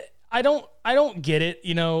 I don't get it.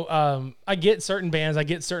 You know, I get certain bands, I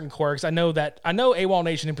get certain quirks. I know AWOL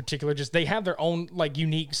Nation in particular, just they have their own like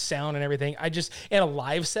unique sound and everything. In a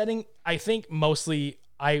live setting, I think mostly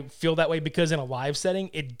I feel that way because in a live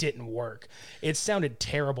setting, it didn't work. It sounded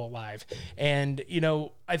terrible live. And, you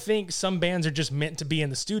know, I think some bands are just meant to be in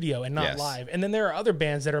the studio and not live. And then there are other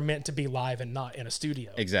bands that are meant to be live and not in a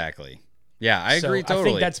studio. Exactly. Yeah, I agree totally.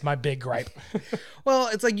 I think that's my big gripe. Well,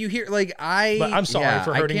 it's like you hear, like But I'm sorry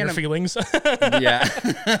for hurting your feelings. Yeah.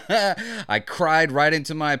 I cried right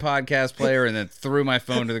into my podcast player and then threw my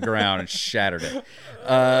phone to the ground and shattered it.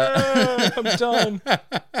 I'm done.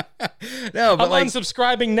 No, but I'm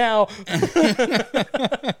unsubscribing now.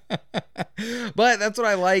 But that's what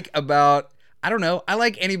I like about... I don't know. I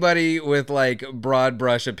like anybody with like broad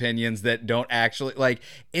brush opinions that don't actually like,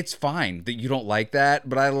 it's fine that you don't like that,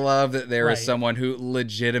 but I love that there is someone who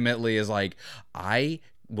legitimately is like, I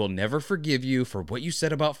will never forgive you for what you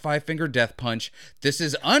said about Five Finger Death Punch. This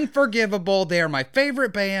is unforgivable. They are my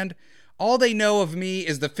favorite band. All they know of me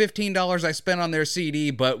is the $15 I spent on their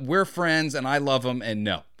CD, but we're friends and I love them, and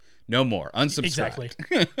no more. Unsubscribe. Exactly.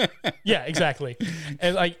 Yeah, exactly.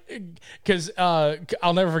 And like, because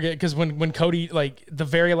I'll never forget, because when Cody, like, the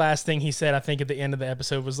very last thing he said, I think at the end of the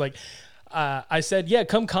episode was like, I said, yeah,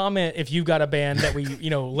 come comment if you've got a band that we, you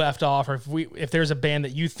know, left off, or if there's a band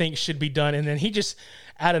that you think should be done. And then he just,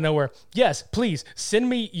 out of nowhere, yes, please send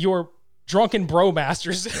me your drunken bro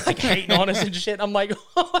masters, like hating on us and shit. I'm like,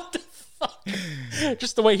 what the fuck?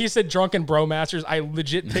 Just the way he said drunken bro masters, I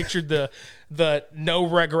legit pictured the no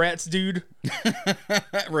regrets dude.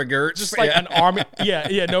 Regrets, just like an army.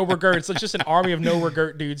 Yeah, no regrets. It's just an army of no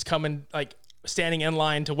regret dudes coming, like standing in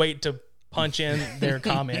line to wait to punch in their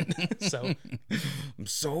comment. So I'm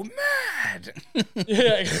so mad.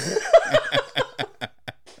 Yeah.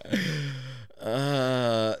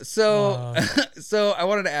 So I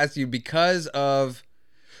wanted to ask you, because of...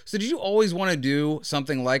 So did you always want to do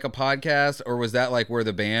something like a podcast, or was that like where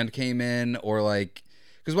the band came in, or like,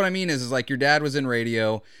 because what I mean is like your dad was in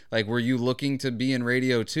radio, like were you looking to be in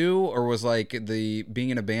radio too, or was like the being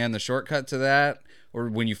in a band the shortcut to that, or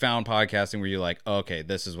when you found podcasting were you like, oh, okay,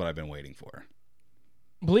 this is what I've been waiting for?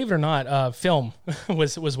 Believe it or not, film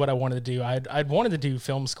was what I wanted to do. I'd wanted to do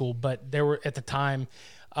film school, but there were at the time,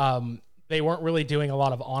 they weren't really doing a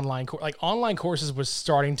lot of online online courses was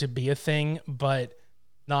starting to be a thing, but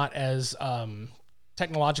not as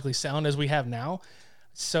technologically sound as we have now.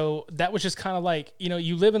 So that was just kind of like, you know,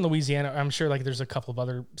 you live in Louisiana. I'm sure like there's a couple of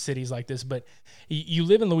other cities like this, but you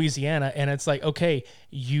live in Louisiana and it's like, okay,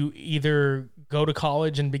 you either go to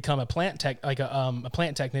college and become a plant tech, like a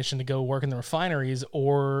plant technician to go work in the refineries,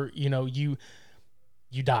 or, you know, you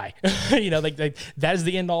die, you know, like that is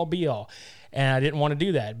the end all be all. And I didn't want to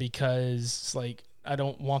do that because like, I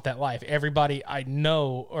don't want that life. Everybody I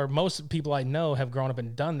know, or most people I know, have grown up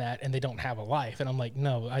and done that, and they don't have a life. And I'm like,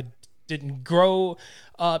 no, I didn't grow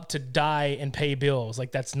up to die and pay bills.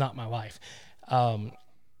 Like, that's not my life. So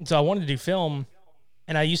I wanted to do film,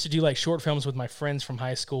 and I used to do like short films with my friends from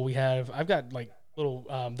high school. I've got like little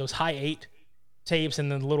those high 8 tapes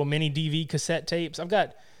and then little mini DV cassette tapes. I've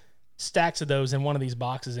got stacks of those in one of these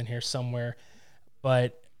boxes in here somewhere.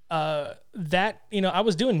 But that, you know, I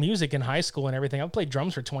was doing music in high school and everything. I've played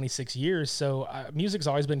drums for 26 years. So music's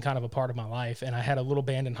always been kind of a part of my life. And I had a little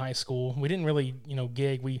band in high school. We didn't really, you know,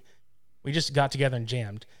 gig. We just got together and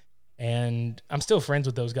jammed, and I'm still friends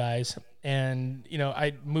with those guys. And, you know,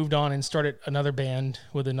 I moved on and started another band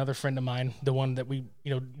with another friend of mine, the one that we,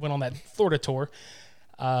 you know, went on that Florida tour.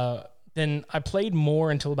 Then I played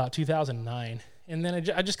more until about 2009. and then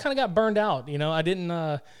I just kind of got burned out. You know, I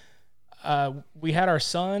didn't. We had our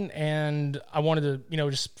son, and I wanted to, you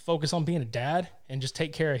know, just focus on being a dad and just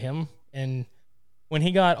take care of him. And when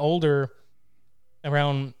he got older,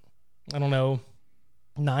 around, I don't know,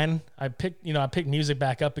 9, I picked music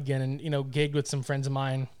back up again, and, you know, gigged with some friends of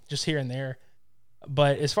mine just here and there.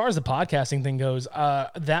 But as far as the podcasting thing goes,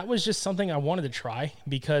 that was just something I wanted to try,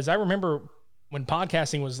 because I remember when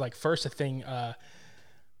podcasting was like first a thing. I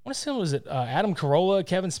want to say, was it Adam Carolla,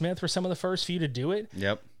 Kevin Smith were some of the first few to do it.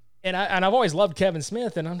 Yep. And I've always loved Kevin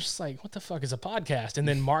Smith, and I'm just like, what the fuck is a podcast? And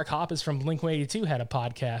then Mark Hoppus from Blink-182 had a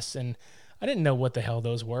podcast, and I didn't know what the hell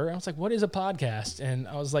those were. I was like, what is a podcast? And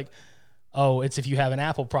I was like, oh, it's if you have an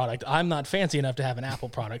Apple product. I'm not fancy enough to have an Apple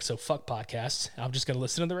product, so fuck podcasts. I'm just going to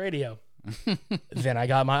listen to the radio. Then I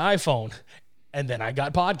got my iPhone, and then I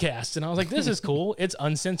got podcasts, and I was like, this is cool. It's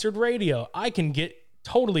uncensored radio. I can get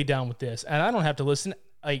totally down with this, and I don't have to listen,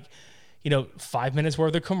 like, you know, 5 minutes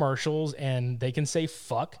worth of commercials, and they can say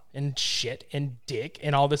fuck and shit and dick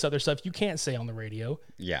and all this other stuff you can't say on the radio.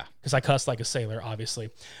 Yeah. Because I cuss like a sailor,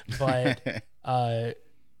 obviously. But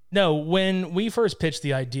no, when we first pitched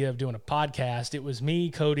the idea of doing a podcast, it was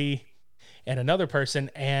me, Cody, and another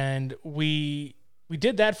person, and we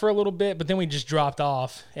did that for a little bit, but then we just dropped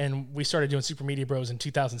off, and we started doing Super Media Bros in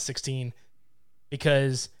 2016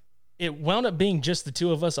 because it wound up being just the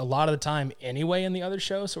two of us a lot of the time anyway in the other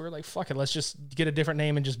show. So we're like, fuck it, let's just get a different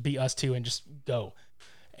name and just be us two and just go.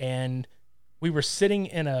 And we were sitting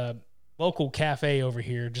in a local cafe over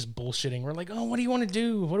here just bullshitting. We're like, oh, what do you want to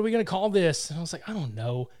do? What are we going to call this? And I was like, I don't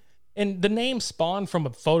know. And the name spawned from a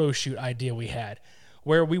photo shoot idea we had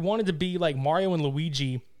where we wanted to be like Mario and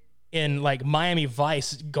Luigi in like Miami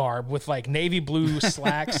Vice garb with like navy blue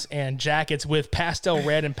slacks and jackets with pastel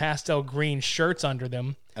red and pastel green shirts under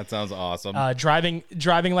them. That sounds awesome. Driving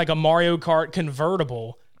like a Mario Kart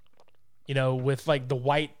convertible, you know, with like the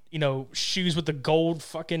white, you know, shoes with the gold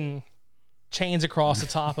fucking chains across the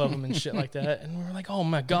top of them and shit like that. And we were like, oh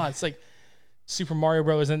my God, it's like Super Mario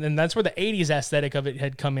Bros. And that's where the 80s aesthetic of it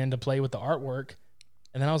had come into play with the artwork.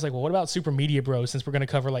 And then I was like, well, what about Super Media Bros, since we're going to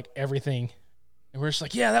cover like everything? And we're just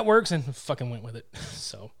like, yeah, that works, and fucking went with it.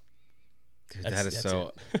 So, dude, that is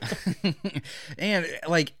so. And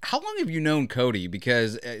like, how long have you known Cody?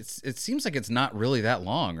 Because it seems like it's not really that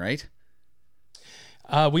long, right?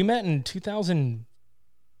 We met in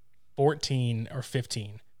 2014 or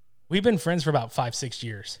 15. We've been friends for about 5-6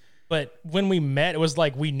 years. But when we met, it was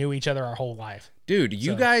like we knew each other our whole life. Dude,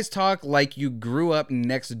 you guys talk like you grew up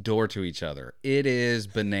next door to each other. It is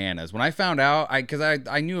bananas. When I found out, because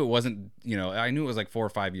I knew it wasn't, you know, I knew it was like 4 or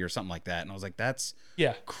 5 years, something like that. And I was like, that's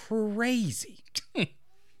crazy.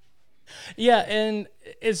 Yeah, and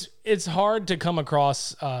it's hard to come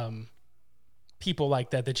across people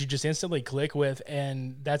like that you just instantly click with,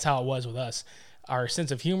 and that's how it was with us. Our sense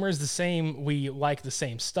of humor is the same. We like the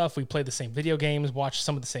same stuff. We play the same video games, watch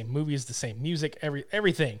some of the same movies, the same music,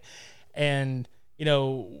 everything. And, you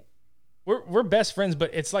know, we're best friends, but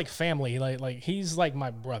it's like family. Like he's like my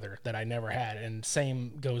brother that I never had, and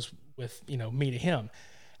same goes with, you know, me to him.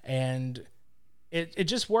 And it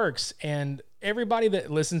just works. And everybody that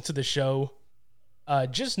listens to the show,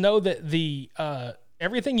 just know that the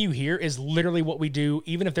everything you hear is literally what we do,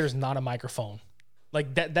 even if there's not a microphone.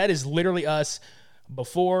 Like that is literally us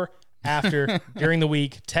before, after, during the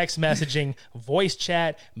week, text messaging, voice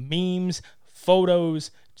chat, memes,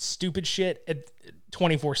 photos, stupid shit,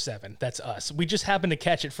 24/7. That's us. We just happen to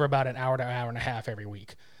catch it for about an hour to hour and a half every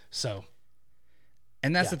week. So.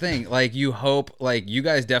 And that's the thing. Like, you hope, like, you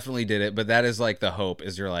guys definitely did it, but that is like the hope,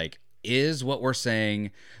 is you're like, is what we're saying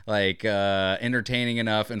like entertaining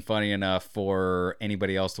enough and funny enough for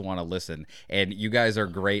anybody else to want to listen? And you guys are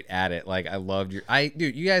great at it. Like, I loved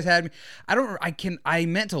dude, you guys had me. I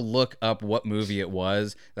meant to look up what movie it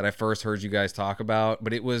was that I first heard you guys talk about,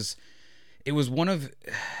 but it was one of,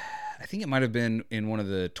 I think it might have been in one of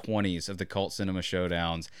the 20s of the Cult Cinema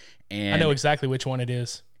Showdowns. And I know exactly which one it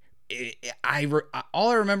is. All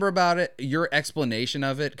I remember about it, your explanation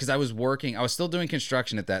of it, because I was still doing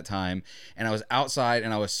construction at that time, and I was outside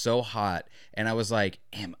and I was so hot, and I was like,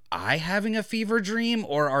 am I having a fever dream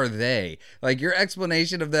or are they? Like, your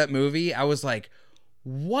explanation of that movie, I was like,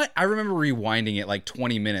 what? I remember rewinding it like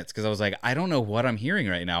 20 minutes because I was like, I don't know what I'm hearing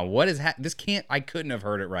right now. What is I couldn't have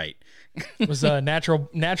heard it right. It was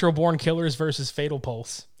Natural Born Killers versus Fatal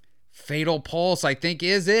Pulse. Fatal Pulse, I think,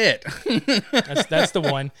 is it. That's the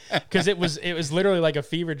one, because it was literally like a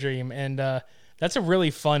fever dream, and that's a really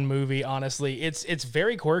fun movie. Honestly, it's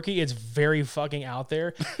very quirky, it's very fucking out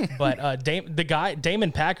there, but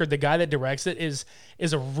Damon Packard, the guy that directs it, is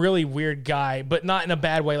a really weird guy, but not in a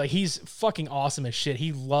bad way. Like, he's fucking awesome as shit.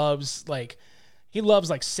 He loves, like, he loves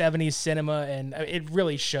like 70s cinema, and it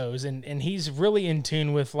really shows. And he's really in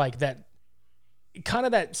tune with like that kind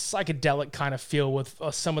of that psychedelic kind of feel with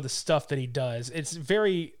some of the stuff that he does. It's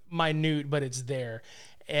very minute, but it's there.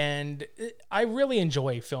 And I really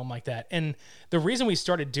enjoy film like that. And the reason we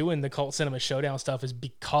started doing the Cult Cinema Showdown stuff is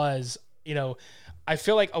because, you know, I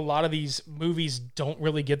feel like a lot of these movies don't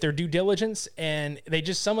really get their due diligence, and they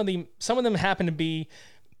just, some of them happen to be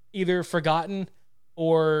either forgotten,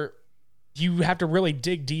 or you have to really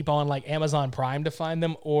dig deep on like Amazon Prime to find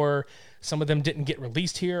them, or some of them didn't get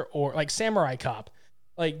released here, or like Samurai Cop.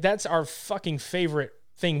 Like, that's our fucking favorite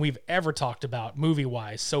thing we've ever talked about movie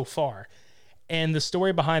wise so far. And the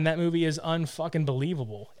story behind that movie is unfucking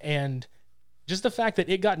believable. And just the fact that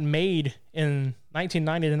it got made in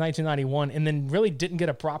 1990 to 1991 and then really didn't get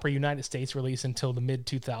a proper United States release until the mid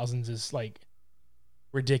 2000s is like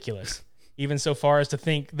ridiculous. Even so far as to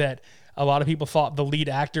think that a lot of people thought the lead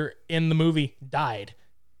actor in the movie died.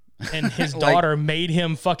 And his daughter made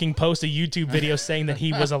him fucking post a YouTube video saying that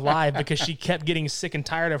he was alive because she kept getting sick and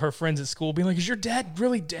tired of her friends at school being like, "Is your dad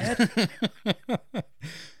really dead?"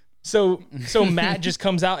 So Matt just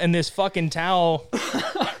comes out in this fucking towel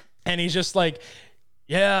and he's just like,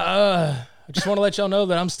 "Yeah, I just want to let y'all know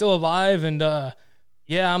that I'm still alive, and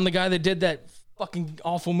yeah, I'm the guy that did that fucking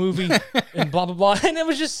awful movie," and blah, blah, blah. And it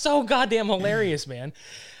was just so goddamn hilarious, man.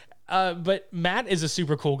 But Matt is a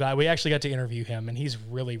super cool guy. We actually got to interview him, and he's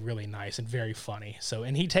really, really nice and very funny. So,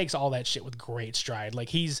 and he takes all that shit with great stride. Like,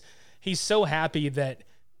 he's so happy that,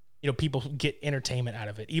 you know, people get entertainment out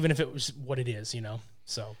of it, even if it was what it is, you know?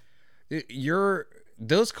 So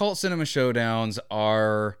those Cult Cinema Showdowns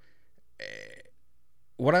are,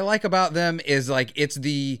 what I like about them is like,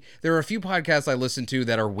 there are a few podcasts I listen to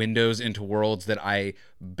that are windows into worlds that I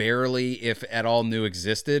barely, if at all, knew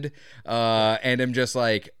existed. And I'm just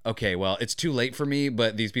like, okay, well, it's too late for me,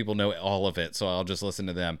 but these people know all of it, so I'll just listen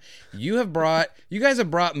to them. You guys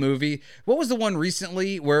have brought movie. What was the one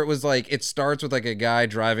recently where it was like, it starts with like a guy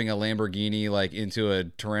driving a Lamborghini like into a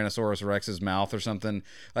Tyrannosaurus Rex's mouth or something?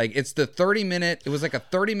 Like, it's it was like a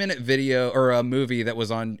 30-minute video or a movie that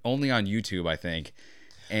was only on YouTube, I think.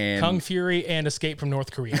 And Kung Fury and Escape from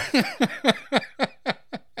North Korea.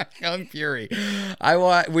 Kung Fury.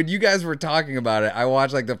 When you guys were talking about it, I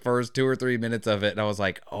watched like the first 2 or 3 minutes of it, and I was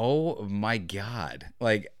like, oh my God.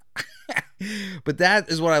 Like, but that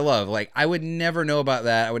is what I love. Like, I would never know about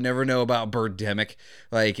that. I would never know about Birdemic.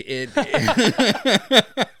 Like,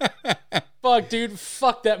 Fuck, dude.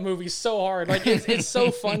 Fuck that movie so hard. Like, it's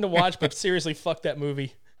so fun to watch, but seriously, fuck that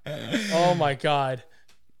movie. Oh my God.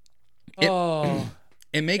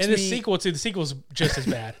 It makes the sequel's just as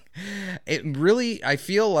bad. I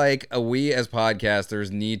feel like we as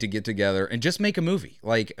podcasters need to get together and just make a movie.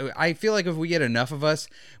 Like, I feel like if we get enough of us,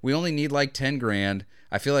 we only need like 10 grand.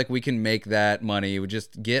 I feel like we can make that money. We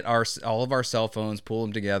just get all of our cell phones, pull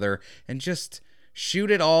them together, and just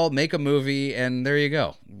shoot it all, make a movie, and there you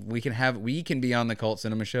go. We can be on the Cult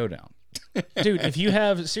Cinema Showdown. Dude, if you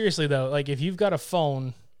have, seriously though, like if you've got a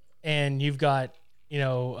phone and you've got, you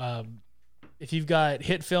know, if you've got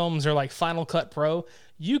Hit Films or like Final Cut Pro,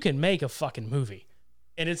 you can make a fucking movie.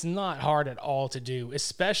 And it's not hard at all to do,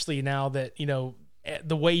 especially now that, you know,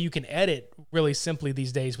 the way you can edit really simply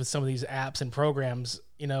these days with some of these apps and programs,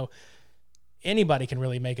 you know, anybody can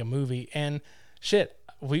really make a movie. And shit,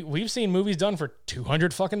 we've seen movies done for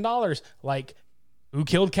 $200 fucking dollars. Like, Who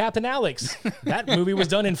Killed Captain Alex? That movie was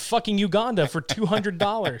done in fucking Uganda for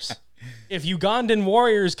 $200. If Ugandan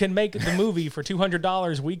warriors can make the movie for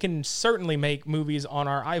 $200, we can certainly make movies on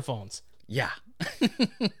our iPhones. Yeah.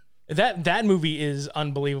 That movie is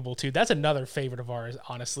unbelievable too. That's another favorite of ours,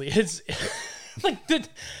 honestly. It's like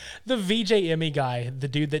the VJ Emmy guy, the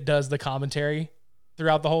dude that does the commentary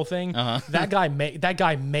throughout the whole thing. That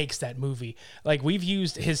guy makes that movie. Like, we've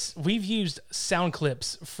used sound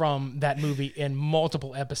clips from that movie in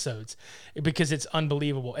multiple episodes because it's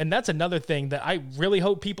unbelievable. And that's another thing that I really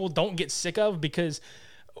hope people don't get sick of, because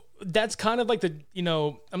that's kind of like the, you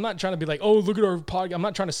know, I'm not trying to be like, oh, look at our podcast. I'm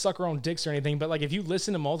not trying to suck our own dicks or anything, but like, if you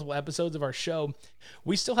listen to multiple episodes of our show,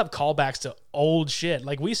 we still have callbacks to old shit.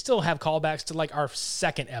 Like, we still have callbacks to like our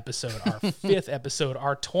 2nd episode, our 5th episode,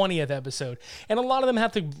 our 20th episode. And a lot of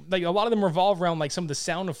them revolve around like some of the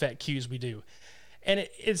sound effect cues we do. And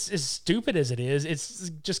it's as stupid as it is,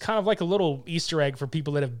 it's just kind of like a little Easter egg for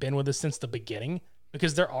people that have been with us since the beginning,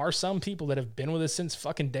 because there are some people that have been with us since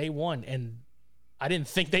fucking day one, and I didn't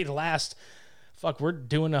think they'd last. Fuck, we're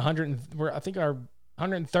doing I think our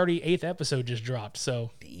 138th episode just dropped.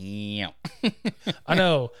 So damn. I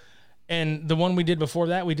know. And the one we did before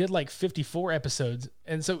that, we did like 54 episodes.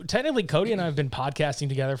 And so technically Cody and I have been podcasting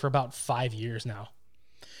together for about 5 years now.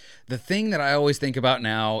 the thing that I always think about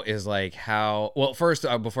now is like how, well, first,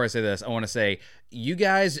 before I say this, I want to say you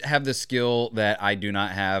guys have the skill that I do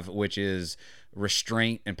not have, which is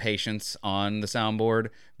restraint and patience on the soundboard,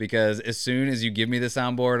 because as soon as you give me the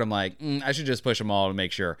soundboard, I'm like, I should just push them all to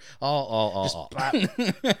make sure. All.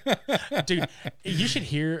 Dude, you should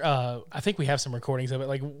hear, I think we have some recordings of it.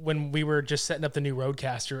 Like when we were just setting up the new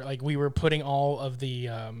Rodecaster, like we were putting all of the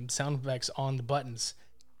sound effects on the buttons.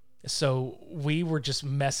 So we were just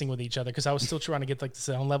messing with each other because I was still trying to get like the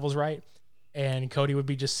sound levels right. And Cody would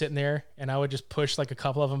be just sitting there and I would just push like a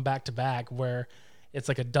couple of them back to back where it's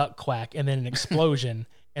like a duck quack and then an explosion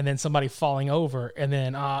and then somebody falling over and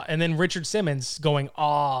then Richard Simmons going,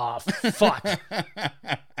 "Oh, fuck."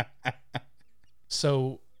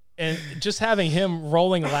 So, and just having him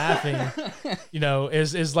rolling laughing,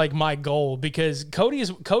 is like my goal, because Cody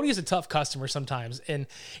is a tough customer sometimes. And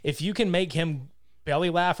if you can make him belly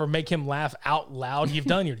laugh or make him laugh out loud, you've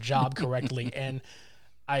done your job correctly. And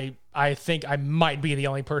I think I might be the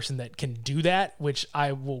only person that can do that, which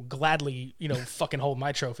I will gladly, fucking hold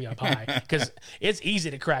my trophy up high, because it's easy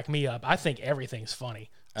to crack me up. I think everything's funny.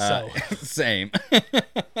 So same.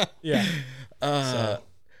 Yeah.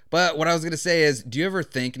 But what I was going to say is, do you ever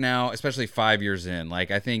think now, especially 5 years in, like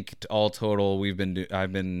I think all total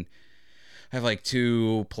I have like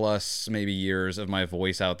 2+ maybe years of my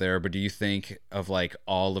voice out there, but do you think of like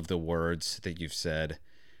all of the words that you've said?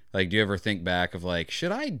 Like, do you ever think back of like,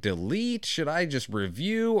 should I delete? Should I just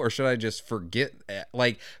review? Or should I just forget?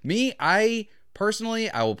 Like me, I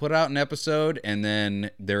will put out an episode and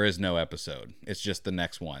then there is no episode. It's just the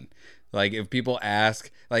next one. Like if people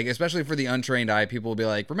ask, like, especially for the untrained eye, people will be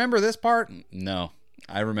like, remember this part? No,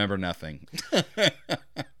 I remember nothing.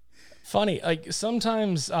 Funny. Like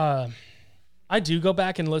sometimes, I do go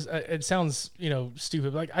back and listen. It sounds,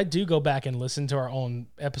 stupid, but like I do go back and listen to our own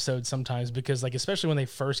episodes sometimes, because like, especially when they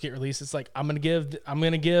first get released, it's like, I'm going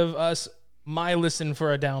to give us my listen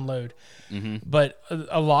for a download. Mm-hmm. But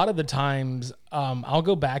a lot of the times, I'll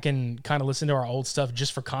go back and kind of listen to our old stuff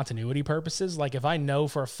just for continuity purposes. Like if I know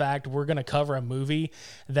for a fact we're going to cover a movie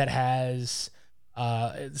that has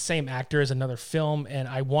the same actor as another film, and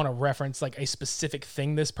I want to reference like a specific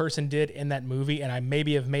thing this person did in that movie, and I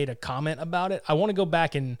maybe have made a comment about it, I want to go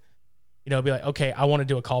back and be like, okay, I want to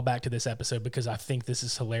do a callback to this episode because I think this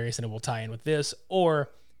is hilarious and it will tie in with this. Or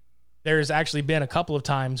there's actually been a couple of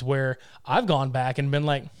times where I've gone back and been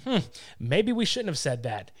like, maybe we shouldn't have said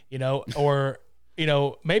that, or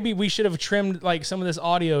maybe we should have trimmed like some of this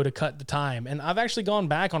audio to cut the time. And I've actually gone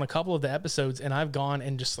back on a couple of the episodes and I've gone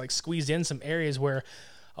and just like squeezed in some areas where,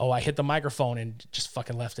 I hit the microphone and just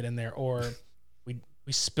fucking left it in there. Or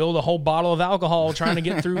we spilled a whole bottle of alcohol trying to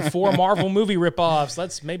get through 4 Marvel movie ripoffs.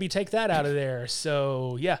 Let's maybe take that out of there.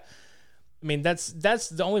 So yeah, I mean, that's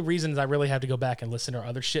the only reasons I really have to go back and listen to our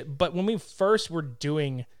other shit. But when we first were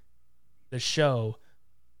doing the show,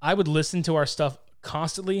 I would listen to our stuff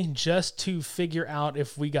constantly just to figure out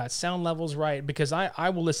if we got sound levels right, because I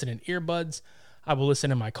will listen in earbuds, I will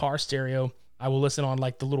listen in my car stereo, I will listen on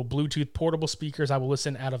like the little Bluetooth portable speakers, I will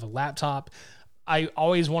listen out of a laptop. I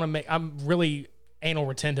always want to I'm really anal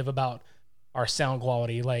retentive about our sound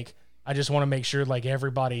quality. Like I just want to make sure like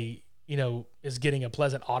everybody is getting a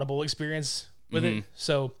pleasant audible experience with it.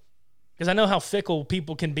 So because I know how fickle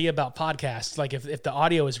people can be about podcasts. Like if the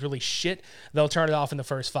audio is really shit, they'll turn it off in the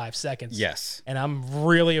first 5 seconds. Yes. And I'm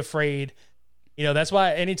really afraid, that's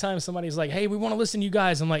why anytime somebody's like, hey, we want to listen to you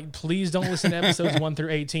guys, I'm like, please don't listen to episodes 1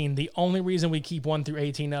 through 18. The only reason we keep 1 through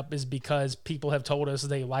 18 up is because people have told us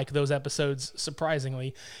they like those episodes,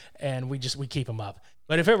 surprisingly, and we keep them up.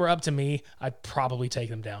 But if it were up to me, I'd probably take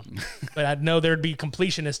them down. But I know there'd be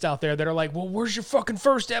completionists out there that are like, well, where's your fucking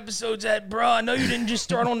first episodes at, bro? I know you didn't just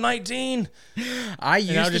start on 19. I'll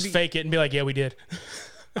just fake it and be like, yeah, we did.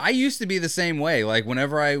 I used to be the same way. Like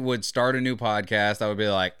whenever I would start a new podcast, I would be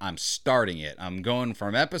like, I'm starting it. I'm going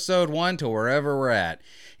from episode 1 to wherever we're at.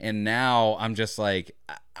 And now I'm just like,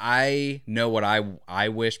 I know what I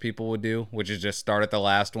wish people would do, which is just start at the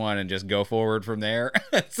last one and just go forward from there.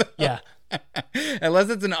 So, yeah. Unless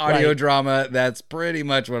it's an audio drama, that's pretty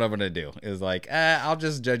much what I'm going to do. Is like, I'll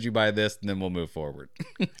just judge you by this and then we'll move forward.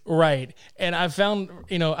 Right. And I found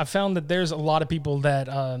that there's a lot of people that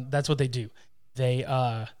that's what they do.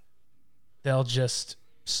 They'll just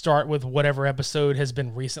start with whatever episode has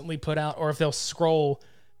been recently put out, or if they'll scroll,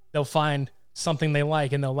 they'll find something they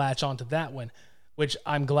like and they'll latch onto that one, which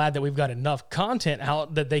I'm glad that we've got enough content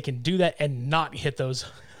out that they can do that and not hit those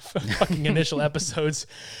fucking initial episodes.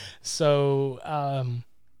 So,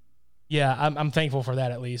 yeah, I'm thankful for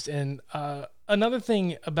that at least. And another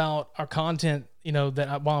thing about our content,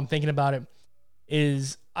 that while I'm thinking about it,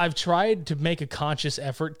 is I've tried to make a conscious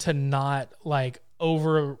effort to not like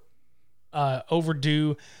overdo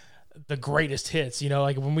the greatest hits, you know,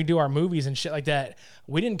 like when we do our movies and shit like that,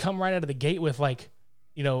 we didn't come right out of the gate with like,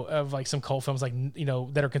 you know, of like some cult films, like, you know,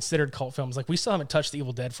 that are considered cult films. Like we still haven't touched the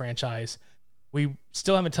Evil Dead franchise. We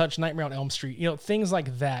still haven't touched Nightmare on Elm Street, you know, things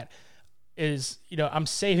like that is, you know, I'm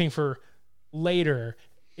saving for later,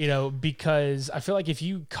 you know, because I feel like if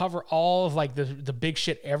you cover all of like the big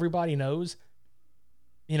shit everybody knows,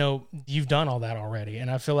 you know, you've done all that already. And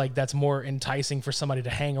I feel like that's more enticing for somebody to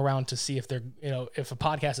hang around to see if they're, you know, if a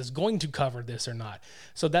podcast is going to cover this or not.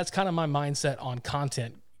 So that's kind of my mindset on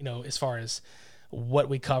content, you know, as far as what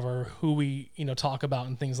we cover, who we, you know, talk about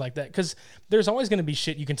and things like that. Because there's always going to be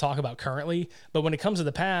shit you can talk about currently. But when it comes to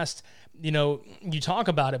the past, you know, you talk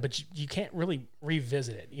about it, but you can't really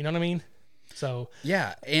revisit it. You know what I mean? So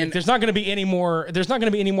yeah, and there's not going to be any more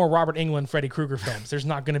Robert Englund, Freddy Krueger films. There's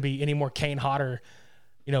not going to be any more Kane Hodder,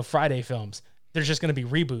 you know, Friday films. There's just going to be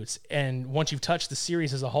reboots. And once you've touched the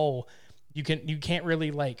series as a whole, you can't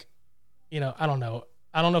really like, you know, I don't know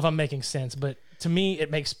if I'm making sense, but to me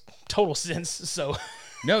it makes total sense. So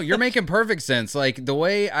no, you're making perfect sense. Like the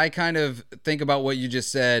way I kind of think about what you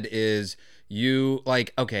just said is you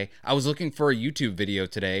like, okay, I was looking for a YouTube video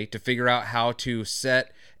today to figure out how to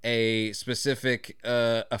set a specific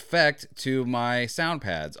effect to my sound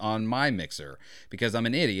pads on my mixer because I'm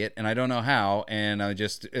an idiot and I don't know how, and I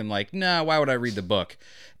just am like, nah, why would I read the book?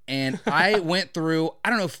 And I went through, I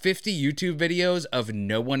don't know, 50 YouTube videos of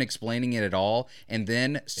no one explaining it at all, and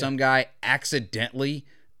then some guy accidentally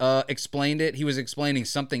explained it. He was explaining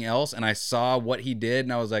something else, and I saw what he did,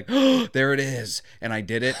 and I was like, oh, there it is, and I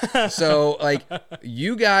did it. So like,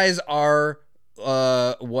 you guys are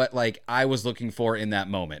what like I was looking for in that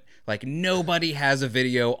moment. Like nobody has a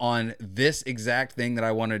video on this exact thing that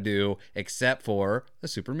I want to do except for the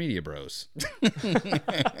Super Media Bros.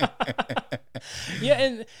 Yeah,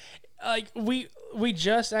 and like we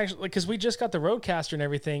just actually, because we just got the Rodecaster and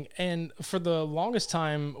everything, and for the longest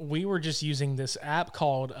time we were just using this app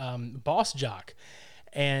called Boss Jock,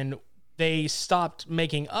 and they stopped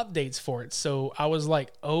making updates for it. So I was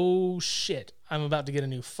like, oh shit, I'm about to get a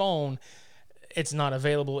new phone. It's not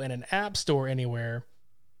available in an app store anywhere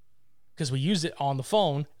because we use it on the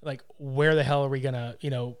phone. Like, where the hell are we gonna, you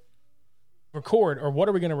know, record, or what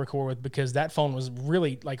are we gonna record with? Because that phone was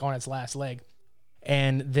really like on its last leg.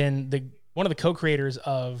 And then one of the co-creators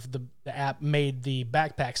of the app made the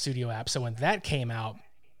Backpack Studio app. So when that came out,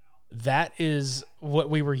 that is what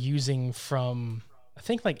we were using from, I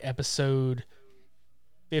think, like episode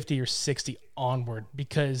 50 or 60 onward,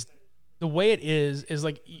 because the way it is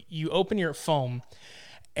like you open your phone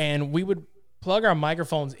and we would plug our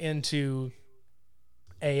microphones into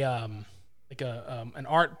an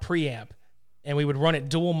ART preamp, and we would run it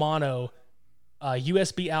dual mono,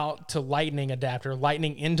 USB out to lightning adapter,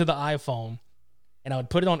 lightning into the iPhone, and I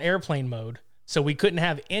would put it on airplane mode so we couldn't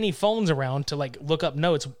have any phones around to like look up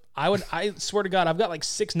notes. I swear to God, I've got like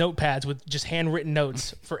 6 notepads with just handwritten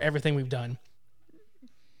notes for everything we've done.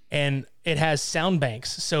 And it has sound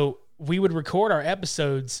banks. So we would record our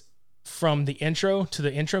episodes from the intro to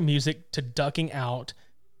the intro music to ducking out,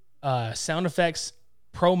 sound effects,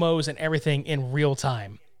 promos, and everything in real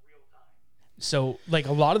time. So like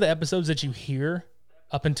a lot of the episodes that you hear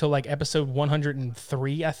up until like episode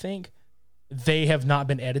 103, I think, they have not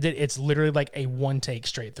been edited. It's literally like a one take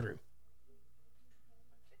straight through.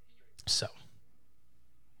 So.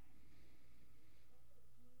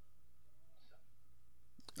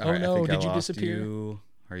 All right, no, did you disappear?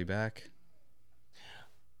 Are you back?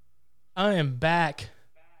 I am back.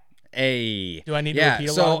 Hey. Do I need to repeat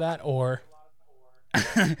a lot of that, or?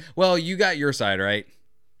 Well, you got your side, right?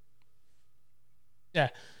 Yeah.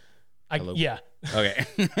 Yeah. Okay.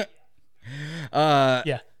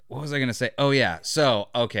 Yeah. What was I going to say? Oh, yeah. So,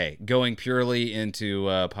 okay, going purely into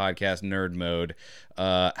podcast nerd mode,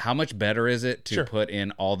 how much better is it to put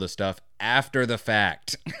in all the stuff after the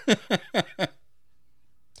fact?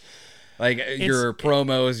 Like your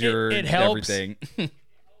promos, it helps. Everything.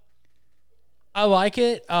 I like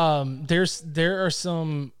it. There are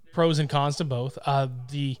some pros and cons to both.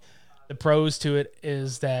 The pros to it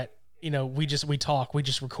is that, you know, we just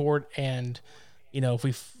record, and, you know, if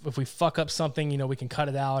we fuck up something, you know, we can cut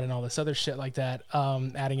it out and all this other shit like that.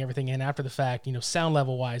 Adding everything in after the fact, you know, sound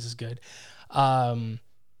level wise is good.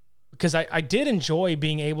 Because I did enjoy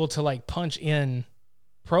being able to like punch in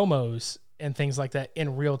promos and things like that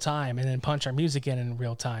in real time, and then punch our music in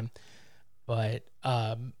real time. But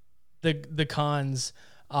the cons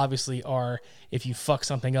obviously are, if you fuck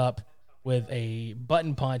something up with a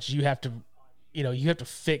button punch, you have to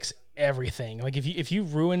fix everything. Like if you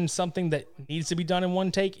ruin something that needs to be done in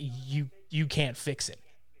one take, you can't fix it.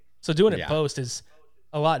 So doing it post is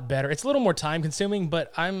a lot better. It's a little more time consuming,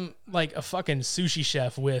 but I'm like a fucking sushi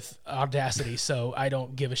chef with Audacity, so I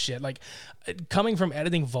don't give a shit. Like coming from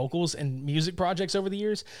editing vocals and music projects over the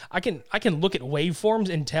years, I can look at waveforms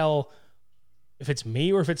and tell if it's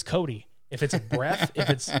me or if it's Cody. If it's a breath, if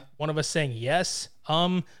it's one of us saying yes,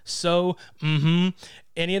 so,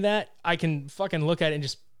 any of that, I can fucking look at it and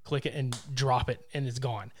just click it and drop it and it's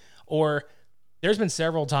gone. Or there's been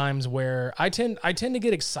several times where I tend to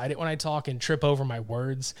get excited when I talk and trip over my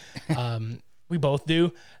words. We both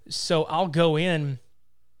do. So I'll go in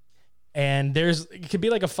and it could be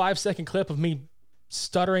like a 5-second clip of me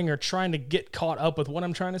stuttering or trying to get caught up with what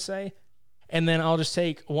I'm trying to say. And then I'll just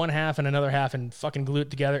take one half and another half and fucking glue it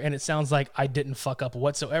together. And it sounds like I didn't fuck up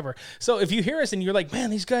whatsoever. So if you hear us and you're like, man,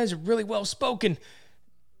 these guys are really well spoken.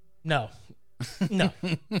 No.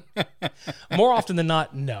 More often than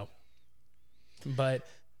not, no. But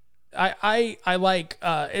I like,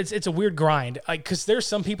 it's a weird grind. Cause there's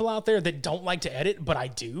some people out there that don't like to edit, but I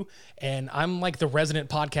do. And I'm like the resident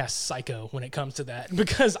podcast psycho when it comes to that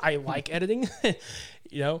because I like editing,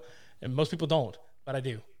 and most people don't, but I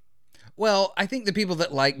do. Well, I think the people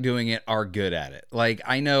that like doing it are good at it. Like,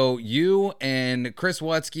 I know you and Chris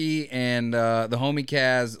Wutsky and the homie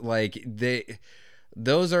Kaz, like,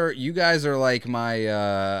 you guys are like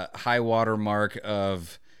my high water mark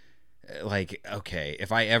of, like, okay,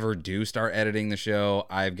 if I ever do start editing the show,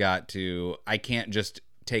 I can't just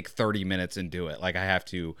take 30 minutes and do it. Like, I have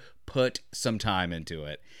to put some time into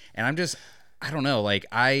it. And I don't know, like,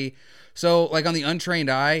 so, like, on the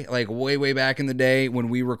Untrained Eye, like, way back in the day when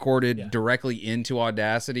we recorded directly into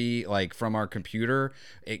Audacity, like, from our computer,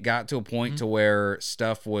 it got to a point to where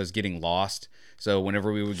stuff was getting lost. So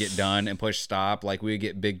whenever we would get done and push stop, like, we would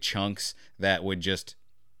get big chunks that would just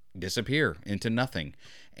disappear into nothing.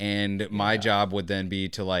 And my job would then be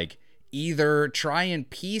to, like, either try and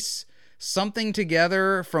piece something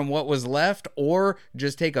together from what was left or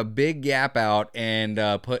just take a big gap out and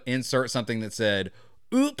insert something that said,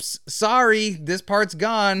 oops, sorry, this part's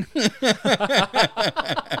gone.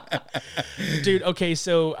 Dude, okay,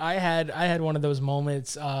 so I had one of those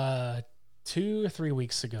moments 2 or 3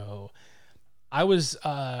 weeks ago. I was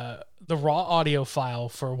the raw audio file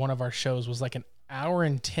for one of our shows was like an hour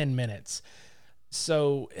and 10 minutes.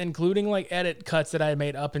 So including like edit cuts that I had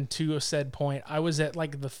made up into a said point, I was at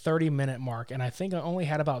like the 30-minute mark, and I think I only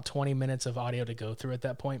had about 20 minutes of audio to go through at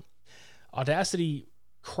that point. Audacity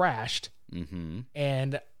crashed.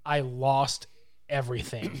 And I lost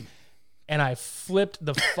everything and I flipped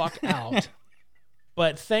the fuck out.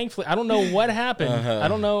 But thankfully, I don't know what happened. I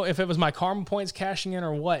don't know if it was my karma points cashing in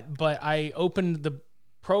or what, but I opened the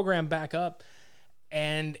program back up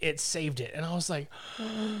and it saved it. And I was like,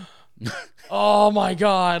 oh my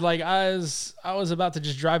God. Like I was about to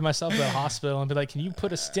just drive myself to the hospital and be like, can you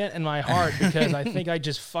put a stent in my heart? Because I think I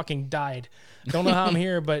just fucking died. Don't know how I'm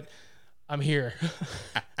here, but I'm here.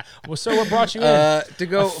 Well, sir, what brought you in? To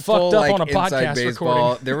go fucked up on a podcast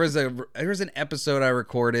baseball, recording. there was an episode I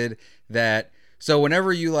recorded that. So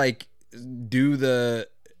whenever you like do the,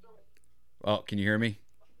 oh, can you hear me?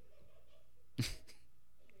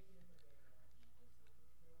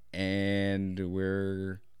 And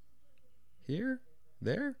we're here,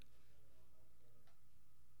 there.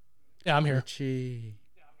 Yeah, I'm here. Richie.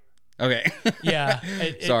 Okay. Yeah.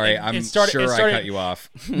 Sorry, I'm sure I cut you off.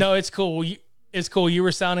 No, it's cool. It's cool. You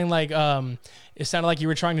were sounding like it sounded like you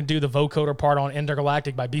were trying to do the vocoder part on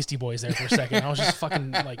Intergalactic by Beastie Boys there for a second. I was just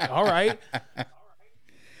fucking like, all right.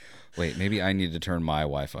 Wait, maybe I need to turn my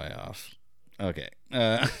Wi-Fi off. Okay.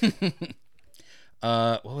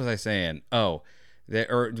 What was I saying? Oh,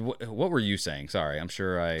 what were you saying? Sorry, I'm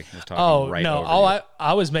sure I was talking right over you.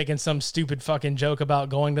 I was making some stupid fucking joke about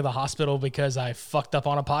going to the hospital because I fucked up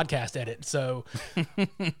on a podcast edit. So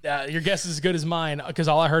your guess is as good as mine because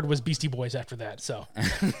all I heard was Beastie Boys after that. So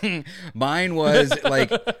mine was like,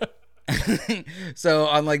 so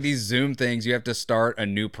on like these Zoom things, you have to start a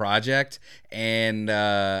new project, and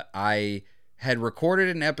I had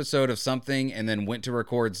recorded an episode of something and then went to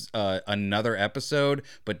record another episode,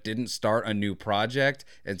 but didn't start a new project.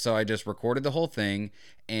 And so I just recorded the whole thing.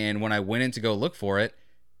 And when I went in to go look for it,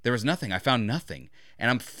 there was nothing. I found nothing.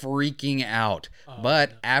 And I'm freaking out.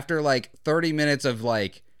 But after like 30 minutes of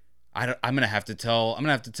like, I'm going to have to tell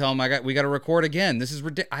him we got to record again. This is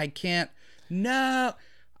ridiculous. I can't. No.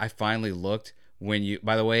 I finally looked.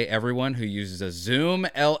 By the way, everyone who uses a Zoom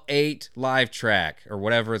L8 live track or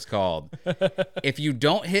whatever it's called, if you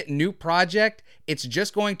don't hit new project, it's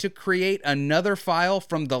just going to create another file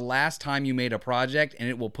from the last time you made a project, and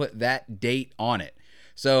it will put that date on it.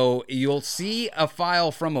 So you'll see a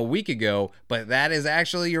file from a week ago, but that is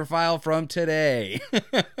actually your file from today.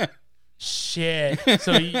 Shit.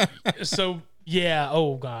 So yeah.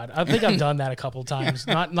 Oh God. I think I've done that a couple times.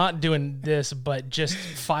 Not doing this, but just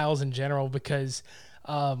files in general, because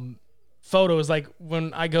photos, like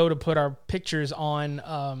when I go to put our pictures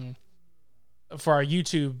on for our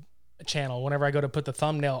YouTube channel, whenever I go to put the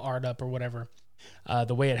thumbnail art up or whatever,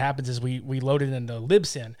 the way it happens is we load it into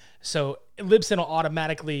Libsyn. So Libsyn will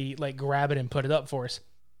automatically like grab it and put it up for us.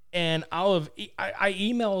 And I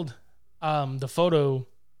emailed the photo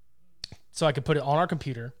so I could put it on our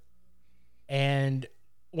computer. And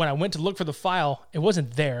when I went to look for the file, it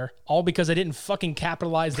wasn't there, all because I didn't fucking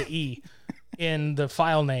capitalize the E in the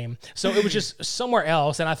file name. So it was just somewhere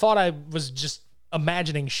else. And I thought I was just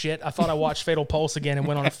imagining shit. I thought I watched Fatal Pulse again and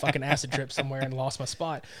went on a fucking acid trip somewhere and lost my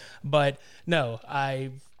spot. But no,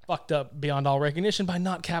 I fucked up beyond all recognition by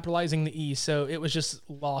not capitalizing the E. So it was just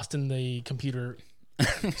lost in the computer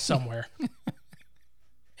somewhere.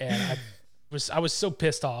 And I was so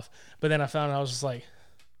pissed off. But then I found out, I was just like,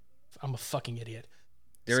 I'm a fucking idiot.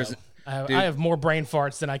 I have more brain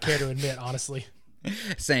farts than I care to admit, honestly.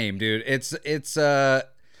 Same, dude. It's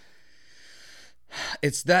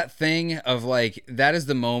that thing of like, that is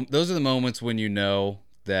the moment. Those are the moments when you know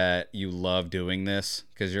that you love doing this,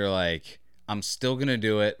 because you're like, I'm still gonna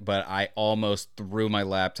do it, but I almost threw my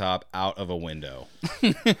laptop out of a window.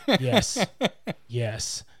 Yes,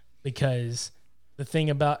 because the thing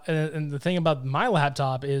about my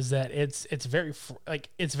laptop is that it's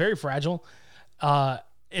very fragile.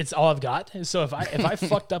 It's all I've got. So if I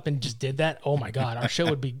fucked up and just did that, oh my God, our show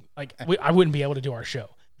would be like, I wouldn't be able to do our show.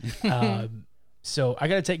 So I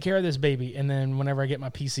got to take care of this baby. And then whenever I get my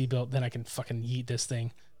PC built, then I can fucking yeet this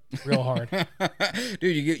thing real hard.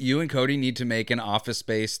 Dude, you and Cody need to make an Office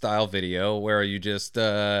Space style video where you just,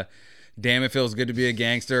 damn, it feels good to be a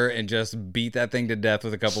gangster, and just beat that thing to death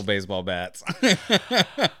with a couple baseball bats.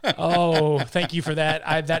 Oh, thank you for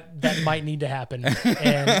that. That might need to happen.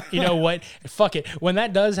 And you know what? Fuck it. When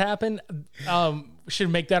that does happen, should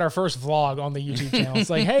make that our first vlog on the YouTube channel. It's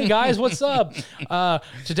like, hey guys, what's up?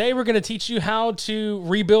 Today we're going to teach you how to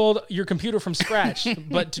rebuild your computer from scratch.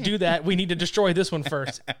 But to do that, we need to destroy this one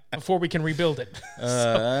first before we can rebuild it.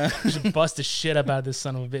 So we should bust the shit up out of this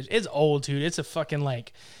son of a bitch. It's old, dude. It's a fucking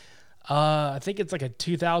like, I think it's like a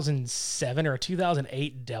 2007 or a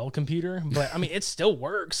 2008 Dell computer, but I mean, it still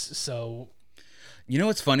works. So, you know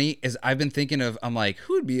what's funny is I've been thinking of, I'm like,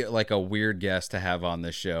 who would be like a weird guest to have on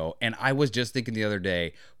this show? And I was just thinking the other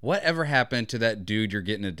day, whatever happened to that dude you're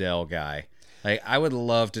getting a Dell guy? Like, I would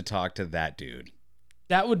love to talk to that dude.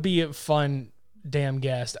 That would be a fun damn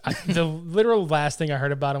guest. The literal last thing I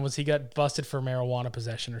heard about him was he got busted for marijuana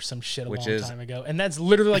possession or some shit a long time ago. And that's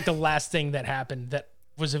literally like the last thing that happened that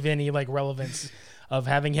was of any like relevance of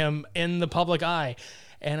having him in the public eye.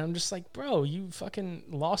 And I'm just like, bro, you fucking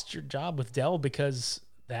lost your job with Dell because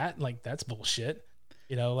that's bullshit.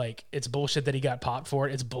 You know, like, it's bullshit that he got popped for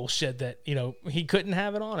it. It's bullshit that, you know, he couldn't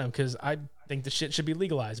have it on him, because I think the shit should be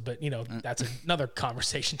legalized. But, you know, that's another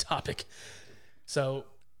conversation topic. So,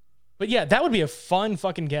 but yeah, that would be a fun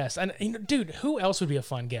fucking guest. And, you know, dude, who else would be a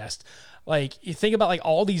fun guest? Like, you think about like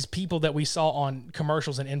all these people that we saw on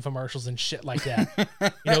commercials and infomercials and shit like that.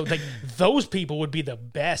 You know, like, those people would be the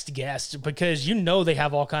best guests, because you know they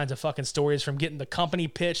have all kinds of fucking stories, from getting the company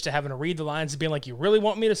pitch to having to read the lines and being like, you really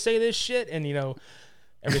want me to say this shit? And, you know,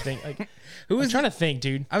 everything. Like, I'm trying to think,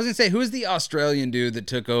 dude. I was gonna say, who is the Australian dude that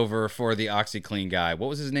took over for the OxyClean guy? What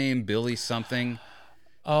was his name? Billy something?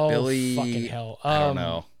 Oh, Billy, fucking hell. I don't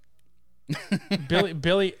know.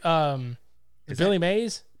 Billy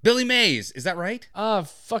Mays? Billy Mays, is that right?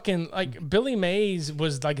 Fucking, like, Billy Mays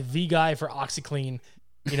was like the guy for OxyClean,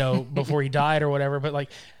 you know, before he died or whatever. But like,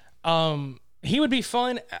 he would be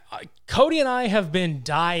fun. Cody and I have been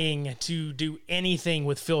dying to do anything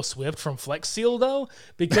with Phil Swift from Flex Seal, though,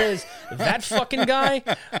 because that fucking guy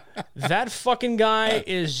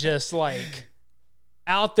is just like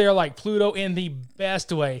out there like Pluto in the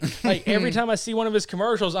best way. Like, every time I see one of his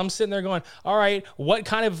commercials, I'm sitting there going, all right, what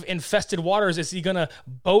kind of infested waters is he gonna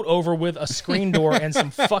boat over with a screen door and some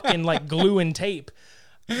fucking like glue and tape?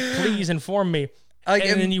 Please inform me. And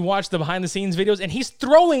then you watch the behind the scenes videos, and he's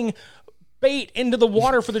throwing bait into the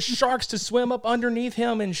water for the sharks to swim up underneath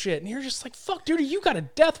him and shit. And you're just like, fuck, dude, you got a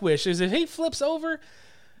death wish. Is if he flips over,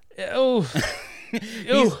 oh.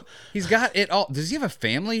 He's got it all. Does he have a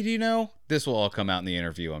family? Do you know? This will all come out in the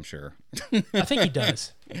interview, I'm sure. I think he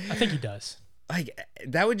does. Like,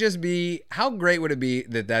 that would just be, how great would it be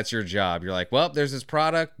that that's your job? You're like, well, there's this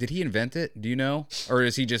product. Did he invent it? Do you know? Or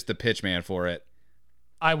is he just the pitch man for it?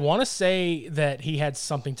 I want to say that he had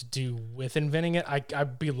something to do with inventing it.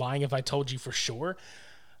 I'd be lying if I told you for sure.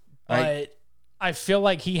 But I feel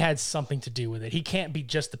like he had something to do with it. He can't be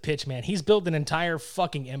just the pitch man. He's built an entire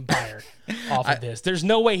fucking empire off of this. There's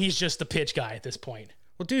no way he's just the pitch guy at this point.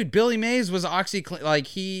 Well, dude, Billy Mays was OxyClean. Like,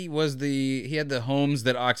 he had the homes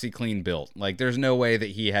that OxyClean built. Like, there's no way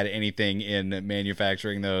that he had anything in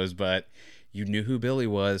manufacturing those, but you knew who Billy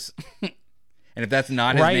was. And if that's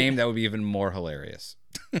not his name, that would be even more hilarious.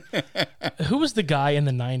 Who was the guy in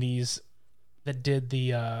the 90s that did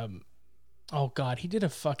the, oh God, he did a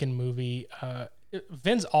fucking movie,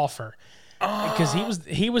 Vince Offer. Because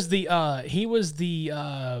he was the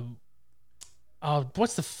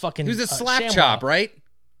what's the fucking... He was a slap chop, right?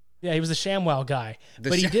 Yeah, he was the ShamWow guy.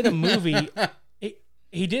 But he did a movie.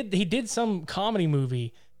 he did some comedy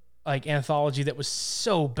movie, like anthology, that was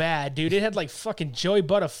so bad, dude. It had like fucking Joey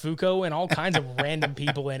Buttafuoco and all kinds of random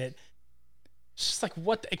people in it. It's just like,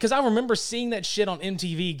 what? Because I remember seeing that shit on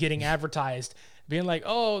MTV getting advertised, being like,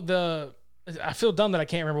 oh, I feel dumb that I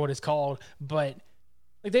can't remember what it's called, but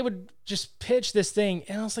like they would just pitch this thing,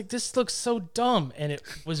 and I was like, this looks so dumb, and it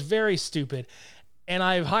was very stupid. And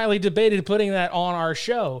I've highly debated putting that on our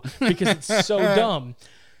show because it's so dumb.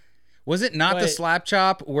 Was it not the slap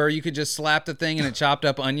chop where you could just slap the thing and it chopped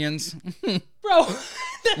up onions? Bro,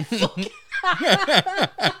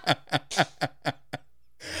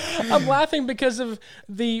 I'm laughing because of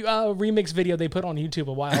the remix video they put on YouTube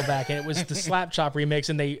a while back, and it was the slap chop remix,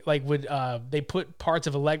 and they they put parts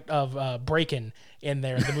of Breakin' in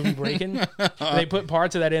there, the movie Breakin'. They put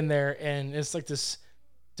parts of that in there, and it's like this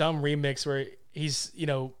dumb remix where he's,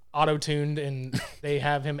 auto-tuned, and they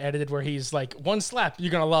have him edited where he's like, 1 slap,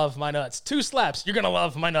 you're gonna love my nuts. 2 slaps, you're gonna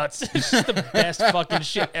love my nuts. It's just the best fucking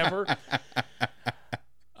shit ever.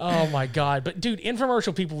 Oh my God. But dude,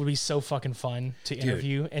 infomercial people would be so fucking fun to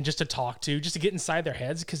interview and just to talk to, just to get inside their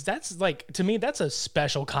heads. Cause that's like, to me, that's a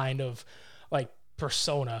special kind of like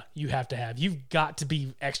persona you have to have. You've got to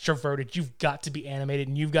be extroverted. You've got to be animated,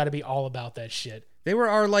 and you've got to be all about that shit. They were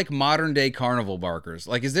our like modern day carnival barkers.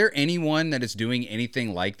 Like, is there anyone that is doing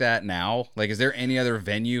anything like that now? Like, is there any other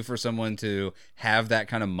venue for someone to have that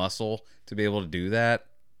kind of muscle to be able to do that?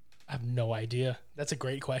 I have no idea. That's a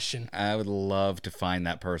great question. I would love to find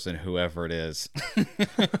that person, whoever it is.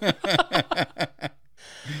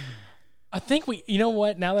 I think you know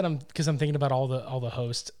what? Now that I'm thinking about all the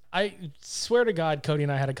hosts, I swear to God, Cody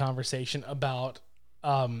and I had a conversation about,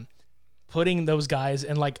 putting those guys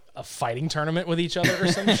in like a fighting tournament with each other or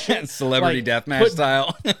some shit. Celebrity deathmatch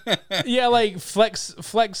style. Yeah, like Flex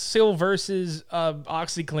Seal versus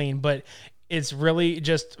OxyClean, but it's really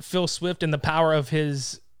just Phil Swift and the power of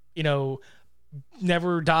his,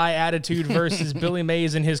 never die attitude versus Billy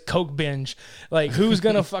Mays and his coke binge. Like, who's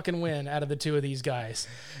gonna fucking win out of the two of these guys?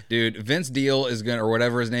 Dude, Vince Deal is gonna, or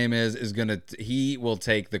whatever his name is gonna, he will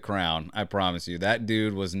take the crown. I promise you. That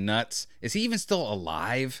dude was nuts. Is he even still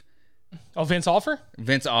alive? Oh, Vince Offer?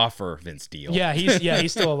 Vince Offer, Vince Deal. Yeah,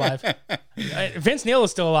 he's still alive. Vince Neil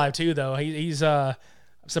is still alive too, though. He's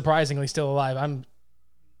surprisingly still alive. I'm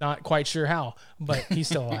not quite sure how, but he's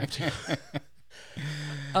still alive too.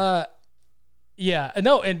 Yeah,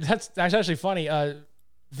 no, and that's actually funny.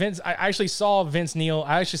 Vince, I actually saw Vince Neil.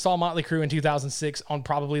 I actually saw Motley Crue in 2006 on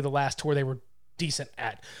probably the last tour they were decent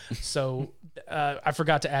at. So I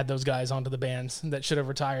forgot to add those guys onto the bands that should have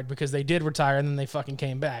retired, because they did retire and then they fucking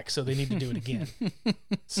came back. So they need to do it again.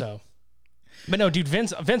 So, but no, dude,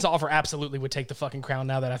 Vince Offer absolutely would take the fucking crown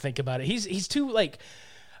now that I think about it. He's too like,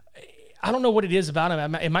 I don't know what it is about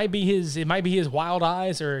him. It might be his wild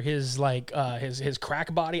eyes or his like his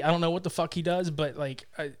crack body. I don't know what the fuck he does, but like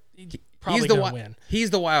probably gonna win.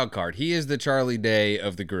 He's the wild card. He is the Charlie Day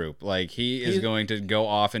of the group. Like, he is going to go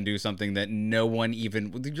off and do something that no one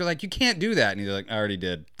even. You're like, you can't do that, and he's like, I already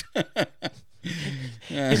did.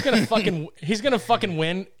 He's gonna fucking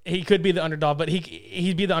win. He could be the underdog, but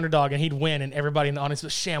he'd be the underdog and he'd win, and everybody in the audience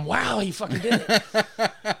was wow, he fucking did it.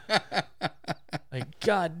 Like,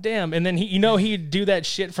 god damn. And then he'd do that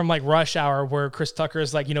shit from like Rush Hour where Chris Tucker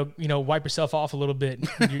is like, wipe yourself off a little bit,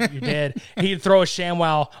 you're dead. He'd throw a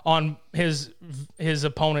ShamWow on his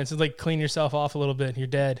opponents and like, clean yourself off a little bit, you're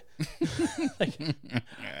dead. Like,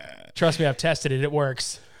 trust me, I've tested it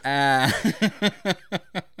works. Have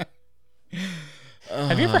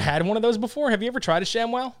you ever had one of those before? Have you ever tried a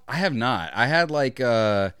ShamWow? I have not. I had like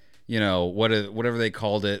whatever they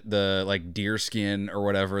called it, the like deer skin or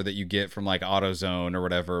whatever that you get from like AutoZone or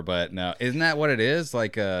whatever. But no, isn't that what it is?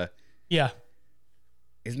 Like yeah,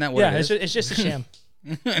 isn't that what? Yeah, it's just a sham.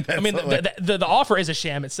 I mean, the offer is a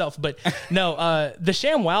sham itself, but no, the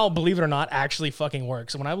ShamWow, believe it or not, actually fucking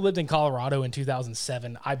works. When I lived in Colorado in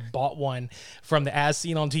 2007, I bought one from the As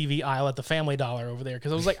Seen on TV aisle at the Family Dollar over there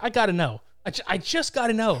because I was like, I gotta know. I just got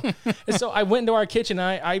to know. And so I went into our kitchen.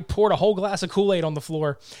 I poured a whole glass of Kool-Aid on the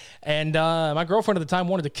floor. And my girlfriend at the time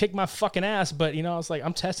wanted to kick my fucking ass. But, I was like,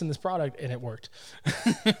 I'm testing this product. And it worked.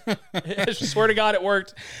 I swear to God, it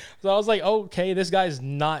worked. So I was like, okay, this guy's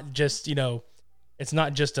not just, it's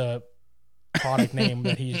not just a product name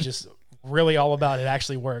that he's just really all about. It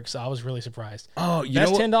actually works. So I was really surprised. Oh,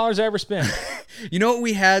 Best $10 I ever spent. You know what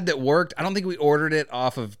we had that worked? I don't think we ordered it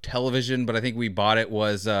off of television, but I think we bought it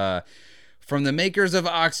was... from the makers of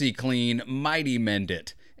OxyClean, Mighty Mend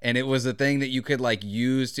It. And it was a thing that you could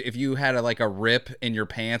use to, if you had a rip in your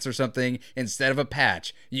pants or something, instead of a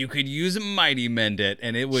patch, you could use Mighty Mend It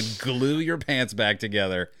and it would glue your pants back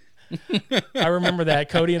together. I remember that.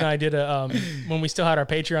 Cody and I did when we still had our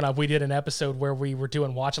Patreon up, we did an episode where we were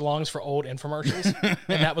doing watch-alongs for old infomercials.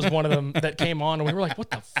 And that was one of them that came on and we were like, what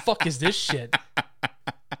the fuck is this shit?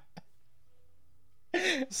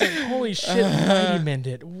 It's like, holy shit, Mighty Mend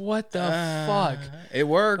It. What the fuck? It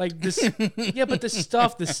worked. Like this, yeah, but the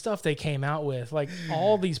stuff they came out with,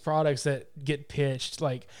 all these products that get pitched,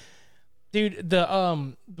 dude, the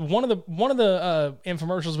one of the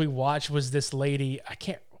infomercials we watched was this lady.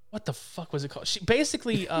 What the fuck was it called? She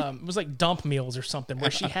basically it was like dump meals or something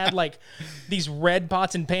where she had these red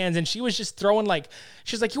pots and pans and she was just throwing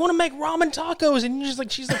she's like, you want to make ramen tacos?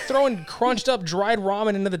 And she's throwing crunched up dried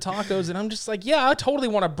ramen into the tacos. And I'm just like, yeah, I totally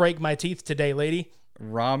want to break my teeth today, lady.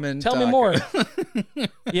 Ramen Tell taco. me more.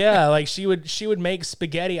 Yeah, she would make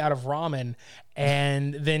spaghetti out of ramen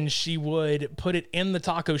and then she would put it in the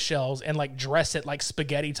taco shells and dress it like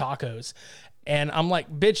spaghetti tacos. And I'm like,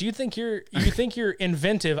 bitch, you think you're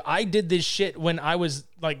inventive. I did this shit when I was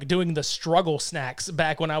doing the struggle snacks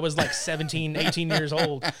back when I was 17, 18 years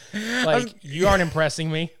old. You aren't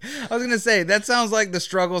impressing me. I was going to say, that sounds like the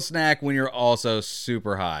struggle snack when you're also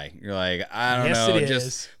super high. You're like, I don't know,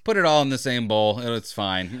 just put it all in the same bowl. It's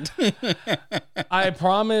fine. I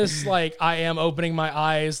promise, I am opening my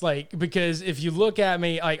eyes, because if you look at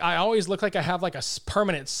me, I always look like I have a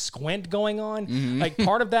permanent squint going on. Mm-hmm.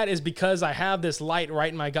 Part of that is because I have this light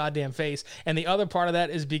right in my goddamn face. And the other part of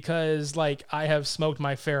that is because I have smoked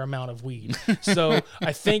my fair amount of weed. So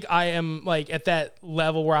I think I am at that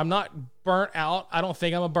level where I'm not burnt out. I don't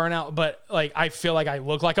think I'm a burnout, but I feel like I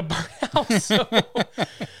look like a burnout. So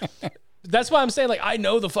that's why I'm saying I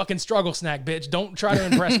know the fucking struggle snack, bitch. Don't try to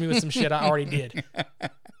impress me with some shit I already did.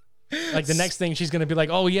 The next thing she's gonna be like,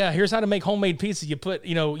 oh yeah, here's how to make homemade pizza. You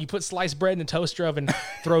put sliced bread in a toaster oven,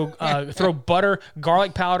 throw butter,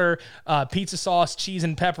 garlic powder, pizza sauce, cheese,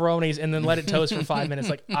 and pepperonis, and then let it toast for 5 minutes.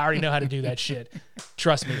 I already know how to do that shit.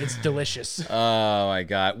 Trust me, it's delicious. Oh my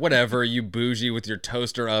God. Whatever, you bougie with your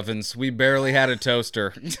toaster ovens. We barely had a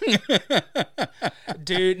toaster.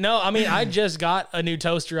 Dude, no, I mean, I just got a new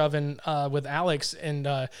toaster oven with Alex,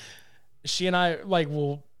 and she and I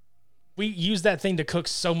we use that thing to cook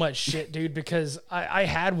so much shit, dude, because I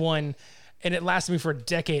had one and it lasted me for a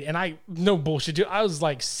decade. And no bullshit, dude, I was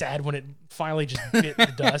sad when it finally just bit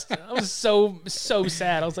the dust. I was so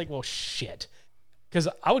sad. I was like, well, shit. Because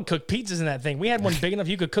I would cook pizzas in that thing. We had one big enough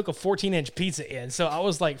you could cook a 14-inch pizza in. So I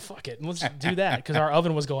was like, fuck it. Let's do that. Because our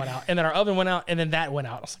oven was going out. And then our oven went out. And then that went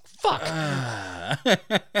out. I was like,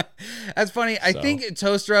 fuck. That's funny. I think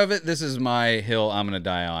toaster oven, this is my hill I'm going to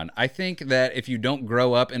die on. I think that if you don't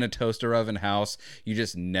grow up in a toaster oven house, you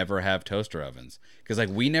just never have toaster ovens. Because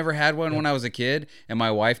we never had one when I was a kid. And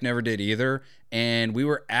my wife never did either. And we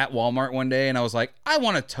were at Walmart one day. And I was like, I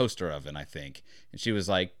want a toaster oven, I think. And she was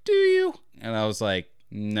like, do you? And I was like,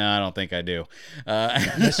 no, I don't think I do.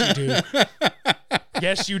 Yes, you do.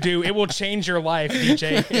 Yes, you do. It will change your life,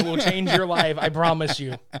 DJ. It will change your life. I promise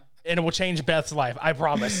you. And it will change Beth's life. I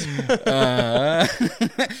promise.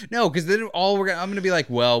 No, because then I'm going to be like,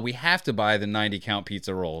 well, we have to buy the 90 count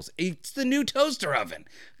pizza rolls. It's the new toaster oven.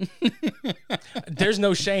 There's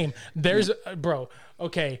no shame. Bro,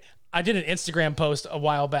 okay. I did an Instagram post a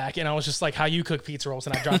while back, and I was just like, how you cook pizza rolls,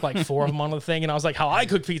 and I dropped 4 of them on the thing, and I was like, how I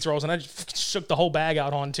cook pizza rolls, and I just shook the whole bag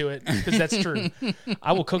out onto it, because that's true.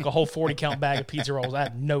 I will cook a whole 40-count bag of pizza rolls. I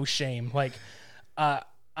have no shame. I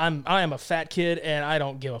am a fat kid, and I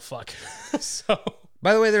don't give a fuck. So...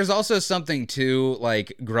 By the way, there's also something to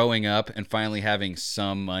growing up and finally having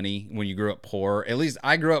some money when you grew up poor. At least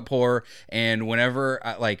I grew up poor, and whenever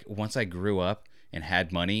once I grew up and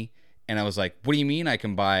had money, and I was like, what do you mean I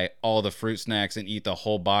can buy all the fruit snacks and eat the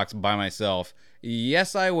whole box by myself?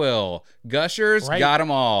 Yes, I will. Gushers, right. Got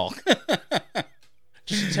them all.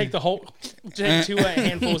 Just take take 2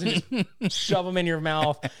 handfuls and just shove them in your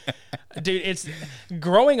mouth. Dude, it's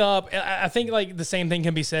growing up. I think like the same thing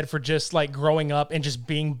can be said for just like growing up and just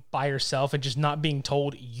being by yourself and just not being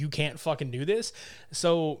told you can't fucking do this.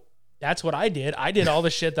 So that's what I did. I did all the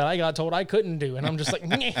shit that I got told I couldn't do. And I'm just like,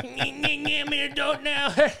 I'm an adult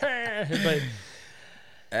now. But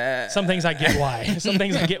some things I get why. Some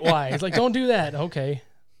things I get why. It's like, don't do that. Okay.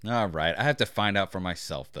 All right. I have to find out for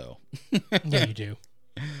myself, though. Yeah, you do.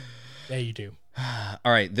 Yeah, you do.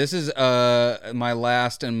 All right. This is my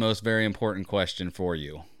last and most very important question for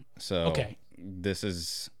you. So okay. This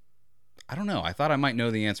is, I don't know. I thought I might know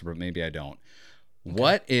the answer, but maybe I don't. Okay.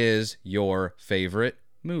 What is your favorite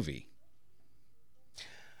movie?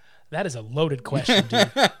 That is a loaded question, dude.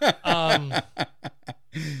 Are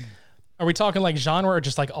we talking like genre or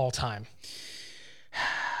just like all time?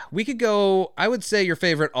 We could go, I would say your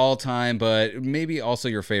favorite all time, but maybe also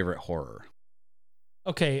your favorite horror.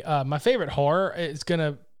 Okay, my favorite horror is going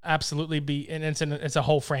to absolutely be, and it's a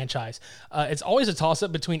whole franchise. It's always a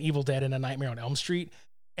toss-up between Evil Dead and A Nightmare on Elm Street.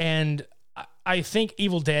 And I think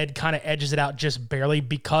Evil Dead kind of edges it out just barely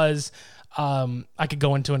because I could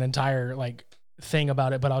go into an entire like thing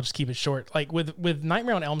about it, but I'll just keep it short. Like with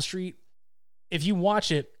Nightmare on Elm Street, if you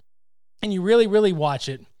watch it and you really, really watch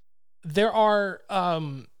it, there are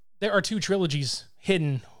 2 trilogies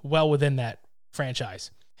hidden well within that franchise.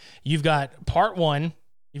 You've got part 1,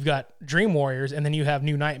 you've got Dream Warriors, and then you have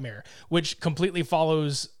New Nightmare, which completely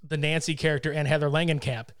follows the Nancy character and Heather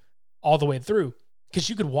Langenkamp all the way through. Because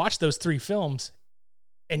you could watch those 3 films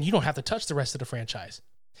and you don't have to touch the rest of the franchise.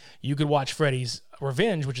 You could watch Freddy's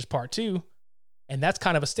Revenge, which is part 2, and that's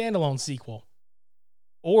kind of a standalone sequel.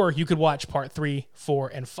 Or you could watch part 3, 4,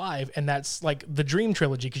 and 5, and that's like the Dream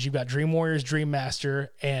trilogy because you've got Dream Warriors, Dream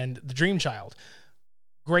Master, and the Dream Child.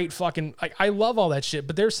 Great fucking, like, I love all that shit,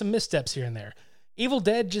 but there's some missteps here and there. Evil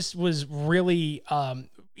Dead just was really,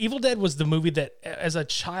 Evil Dead was the movie that as a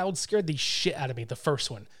child scared the shit out of me, the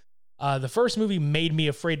first one. The first movie made me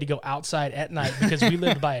afraid to go outside at night because we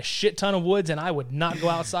lived by a shit ton of woods and I would not go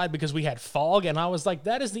outside because we had fog. And I was like,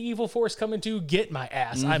 that is the evil force coming to get my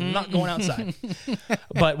ass. Mm-hmm. I'm not going outside.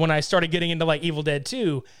 But when I started getting into like Evil Dead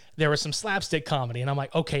 2, there was some slapstick comedy and I'm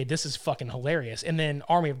like, okay, this is fucking hilarious. And then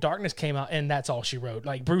Army of Darkness came out and that's all she wrote.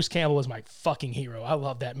 Like Bruce Campbell is my fucking hero. I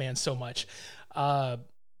love that man so much. But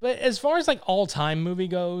as far as like all time movie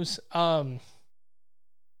goes,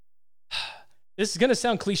 this is going to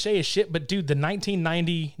sound cliche as shit, but dude, the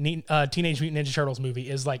 1990 Teenage Mutant Ninja Turtles movie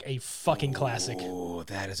is like a fucking classic. Oh,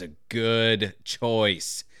 that is a good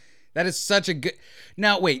choice. That is such a good...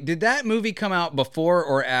 Now, wait, did that movie come out before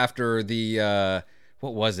or after the,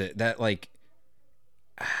 what was it? That like...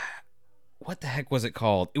 What the heck was it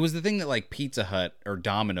called? It was the thing that like Pizza Hut or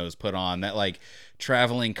Domino's put on, that like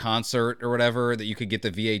traveling concert or whatever that you could get the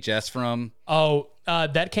VHS from. Oh,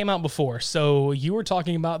 that came out before. So you were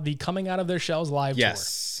talking about the Coming Out of Their Shells live tour.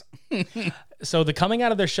 Yes. So the Coming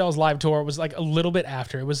Out of Their Shells live tour was like a little bit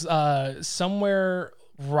after. It was somewhere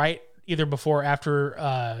right either before or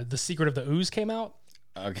after The Secret of the Ooze came out.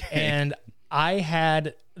 Okay. And I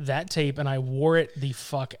had that tape and I wore it the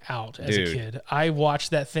fuck out as a kid. I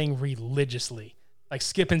watched that thing religiously. Like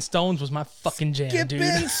Skipping Stones was my fucking jam, dude.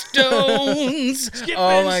 Skipping Stones.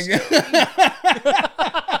 Oh my God.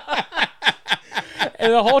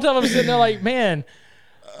 And the whole time I'm sitting there like, man,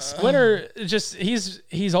 Splinter just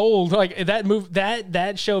he's old. Like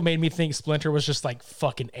that show made me think Splinter was just like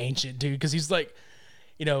fucking ancient, dude, because he's like,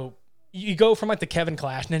 you know, you go from like the Kevin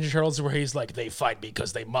Clash Ninja Turtles where he's like, they fight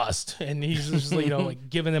because they must. And he's just, you know, like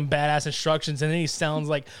giving them badass instructions. And then he sounds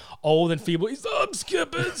like old and feeble. He's, I'm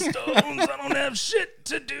skipping stones. I don't have shit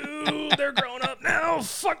to do. They're grown up now.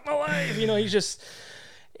 Fuck my life. You know, he's just,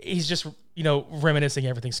 you know, reminiscing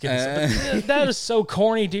everything skipping. But that was so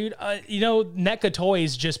corny, dude. You know, NECA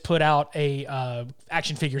Toys just put out a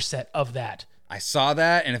action figure set of that. I saw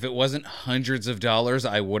that. And if it wasn't hundreds of dollars,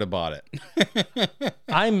 I would have bought it.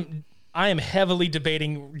 I am heavily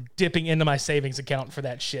debating dipping into my savings account for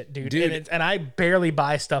that shit, dude. And I barely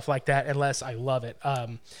buy stuff like that unless I love it.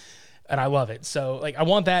 And I love it. So like, I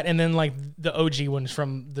want that. And then like the OG ones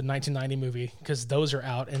from the 1990 movie, because those are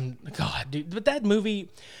out. And God, dude, but that movie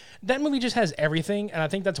just has everything. And I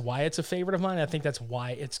think that's why it's a favorite of mine. I think that's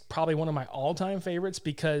why it's probably one of my all-time favorites,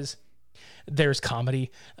 because there's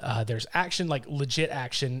comedy, there's action, like legit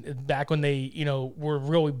action. Back when they, you know, were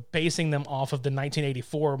really basing them off of the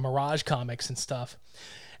 1984 Mirage comics and stuff.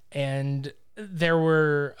 And there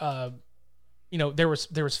were, you know, there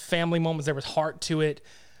was family moments, there was heart to it.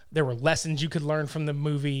 There were lessons you could learn from the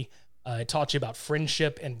movie. It taught you about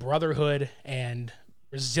friendship and brotherhood and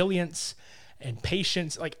resilience. and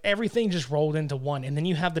patience. Like everything just rolled into one. And then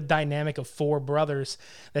you have the dynamic of four brothers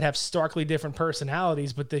that have starkly different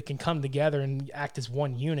personalities, but they can come together and act as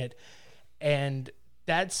one unit. And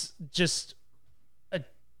that's just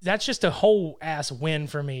a whole ass win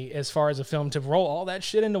for me as far as a film to roll all that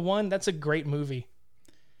shit into one. That's a great movie.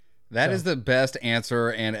 That is the best answer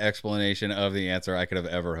and explanation of the answer I could have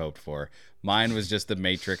ever hoped for. Mine was just The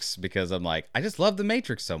Matrix because I'm like, I just love The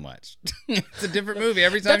Matrix so much. It's a different movie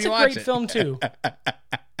every time you watch it. That's a great film too.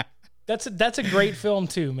 That's a great film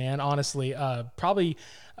too, man. Honestly, probably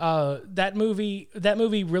that movie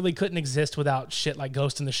really couldn't exist without shit like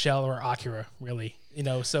Ghost in the Shell or Akira. Really,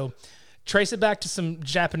 So trace it back to some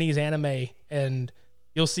Japanese anime, and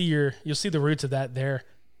you'll see the roots of that there.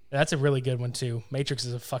 That's a really good one too. Matrix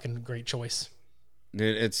is a fucking great choice.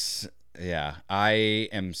 Dude, I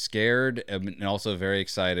am scared and also very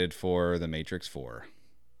excited for The Matrix 4.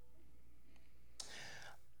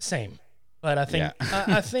 Same. But I think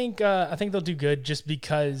I think they'll do good just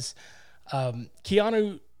because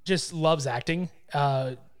Keanu just loves acting.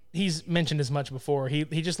 He's mentioned as much before. He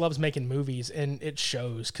just loves making movies, and it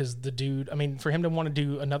shows because the dude, I mean, for him to want to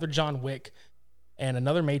do another John Wick and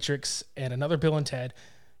another Matrix and another Bill and Ted,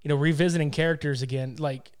 revisiting characters again,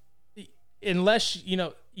 like unless,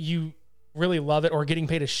 you really love it or getting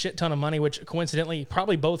paid a shit ton of money, which coincidentally,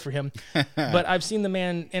 probably both for him. But I've seen the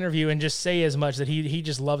man interview and just say as much that he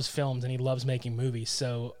just loves films and he loves making movies.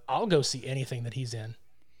 So I'll go see anything that he's in.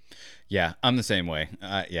 Yeah, I'm the same way.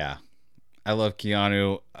 Yeah. I love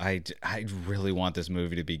Keanu. I really want this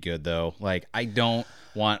movie to be good, though. Like, I don't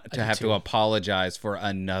want to have to apologize for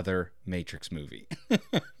another Matrix movie.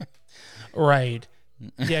 Right.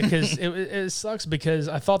 Yeah, because it sucks because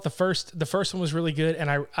I thought the first one was really good, and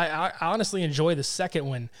I honestly enjoy the second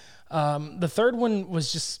one. The third one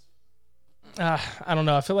was just, I don't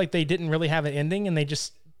know. I feel like they didn't really have an ending, and they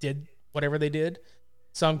just did whatever they did.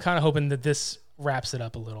 So I'm kind of hoping that this wraps it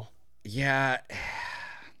up a little. Yeah.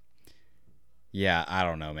 Yeah, I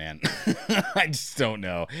don't know, man. I just don't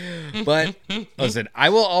know. But listen, I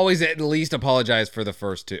will always at least apologize for the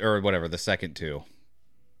first two, or whatever, the second two.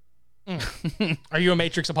 Are you a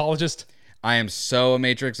Matrix apologist? I am so a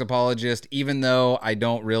Matrix apologist, even though I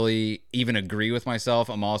don't really even agree with myself.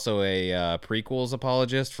 I'm also a prequels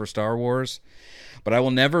apologist for Star Wars. But I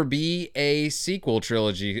will never be a sequel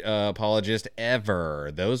trilogy apologist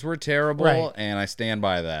ever. Those were terrible, right. And I stand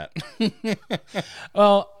by that.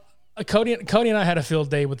 Well, Cody and I had a field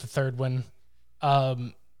day with the third one.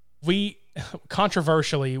 We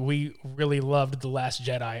really loved The Last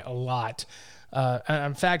Jedi a lot.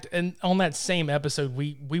 In fact, and on that same episode,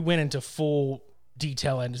 we went into full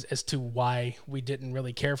detail as to why we didn't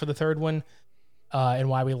really care for the third one, and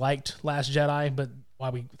why we liked Last Jedi, but why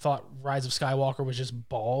we thought Rise of Skywalker was just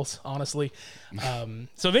balls, honestly.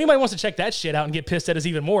 So if anybody wants to check that shit out and get pissed at us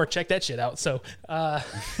even more, check that shit out. So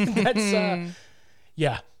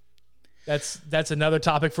that's another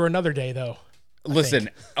topic for another day, though. Listen,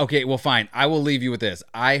 okay, well, fine. I will leave you with this.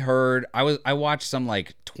 I watched some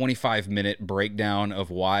like 25-minute breakdown of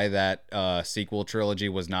why that sequel trilogy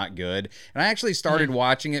was not good. And I actually started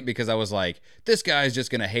watching it because I was like, this guy's just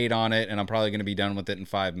going to hate on it and I'm probably going to be done with it in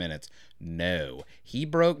 5 minutes. No. He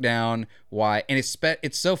broke down why, and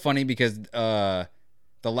it's so funny because The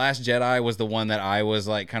Last Jedi was the one that I was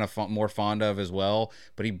like kind of more fond of as well,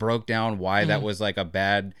 but he broke down why that was like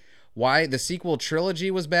why the sequel trilogy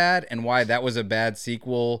was bad and why that was a bad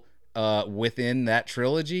sequel within that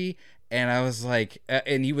trilogy. And I was like,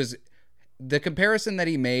 the comparison that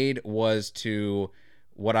he made was to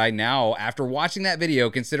what I now, after watching that video,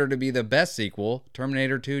 consider to be the best sequel,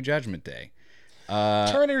 Terminator 2 Judgment Day.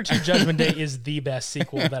 Terminator 2 Judgment Day is the best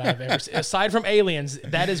sequel that I've ever seen. Aside from Aliens,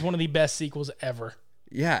 that is one of the best sequels ever.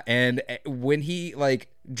 Yeah, and when he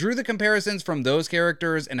drew the comparisons from those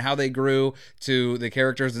characters and how they grew to the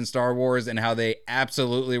characters in Star Wars and how they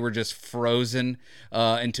absolutely were just frozen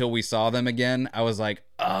until we saw them again, I was like,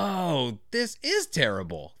 oh, this is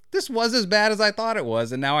terrible. This was as bad as I thought it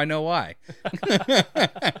was, and now I know why.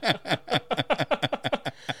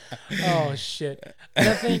 Oh, shit. And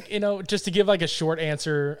I think, just to give like a short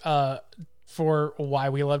answer for why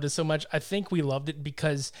we loved it so much, I think we loved it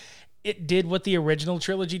because it did what the original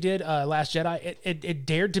trilogy did, Last Jedi. It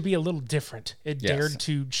dared to be a little different. It dared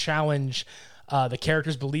to challenge the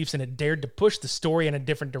characters' beliefs, and it dared to push the story in a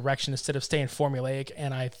different direction instead of staying formulaic.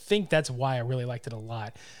 And I think that's why I really liked it a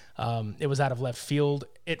lot. It was out of left field.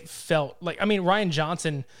 It felt like, Rian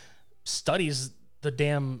Johnson studies the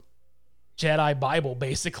damn Jedi Bible,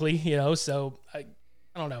 basically, so I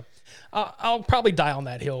don't know. I'll probably die on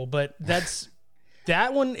that hill, but that's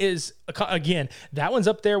That one is, again, that one's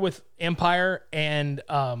up there with Empire and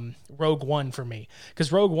Rogue One for me,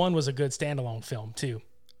 because Rogue One was a good standalone film too.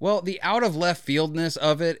 Well, the out of left fieldness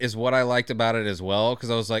of it is what I liked about it as well, because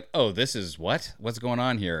I was like, oh, this is what's going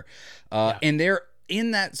on here? And they're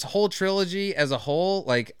in that whole trilogy as a whole,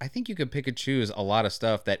 like, I think you could pick and choose a lot of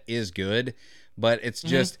stuff that is good, but it's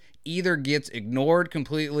just either gets ignored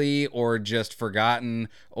completely or just forgotten,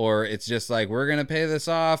 or it's just like, we're going to pay this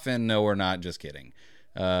off, and no, we're not, just kidding.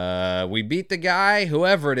 We beat the guy,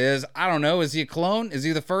 whoever it is. I don't know. Is he a clone? Is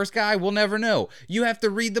he the first guy? We'll never know. You have to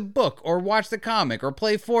read the book or watch the comic or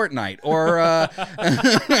play Fortnite or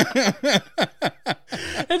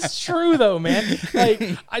It's true though, man.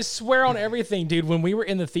 Like, I swear on everything, dude, when we were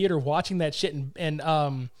in the theater watching that shit and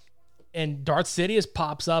Darth Sidious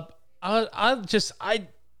pops up, I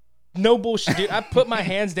no bullshit, dude. I put my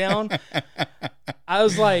hands down. I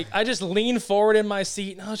was like, I just leaned forward in my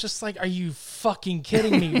seat and I was just like, are you fucking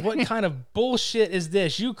kidding me? What kind of bullshit is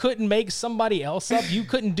this? You couldn't make somebody else up. You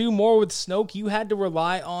couldn't do more with Snoke. You had to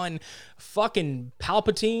rely on fucking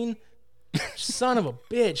Palpatine. Son of a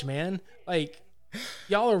bitch, man. Like,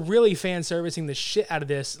 y'all are really fan servicing the shit out of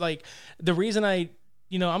this. Like, the reason I'm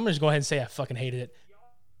gonna just go ahead and say I fucking hated it.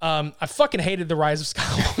 I fucking hated The Rise of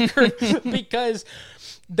Skywalker because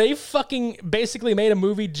they fucking basically made a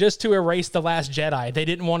movie just to erase The Last Jedi. They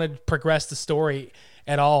didn't want to progress the story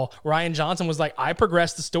at all. Rian Johnson was like, I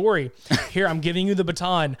progressed the story. Here, I'm giving you the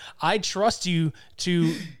baton. I trust you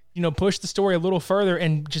to, push the story a little further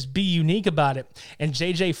and just be unique about it. And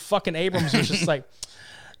J.J. fucking Abrams was just like,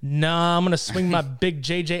 nah, I'm going to swing my big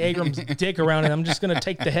J.J. Abrams dick around and I'm just going to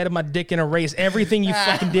take the head of my dick and erase everything you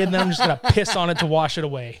fucking did, and then I'm just going to piss on it to wash it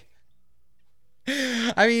away.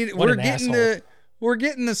 I mean, we're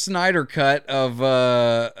getting the Snyder cut of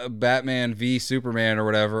Batman v Superman or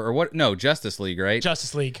whatever, or what? No, Justice League, right?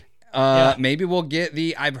 Justice League. Maybe we'll get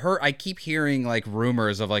I keep hearing like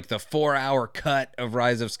rumors of like the 4-hour cut of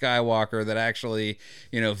Rise of Skywalker that actually,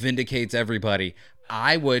 vindicates everybody.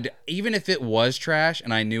 I would, even if it was trash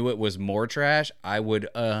and I knew it was more trash, I would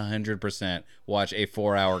 100% watch a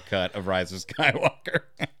 4-hour cut of Rise of Skywalker.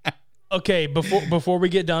 Okay, before we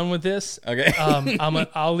get done with this, okay,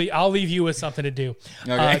 I'll leave you with something to do,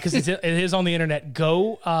 okay, because it is on the internet.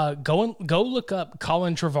 Go look up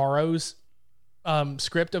Colin Trevorrow's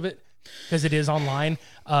script of it, because it is online.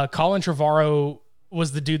 Colin Trevorrow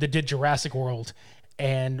was the dude that did Jurassic World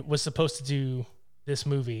and was supposed to do this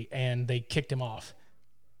movie, and they kicked him off.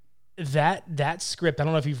 That script, I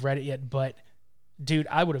don't know if you've read it yet, but dude,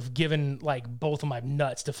 I would have given like both of my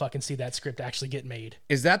nuts to fucking see that script actually get made.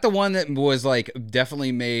 Is that the one that was like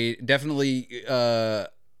definitely made? Definitely, it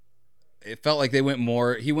felt like he went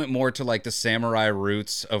more to like the samurai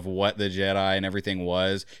roots of what the Jedi and everything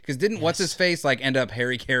was. Because what's his face like end up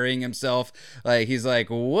Harry carrying himself? Like he's like,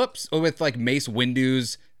 whoops, with like Mace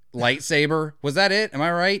Windu's lightsaber. Was that it? Am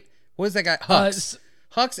I right? What is that guy? Hux.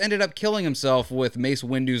 Hux ended up killing himself with Mace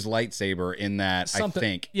Windu's lightsaber in that, I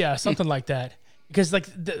think. Yeah, something like that. Because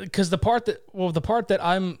the part that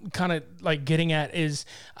I'm kind of like getting at is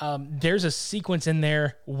there's a sequence in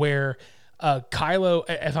there where Kylo,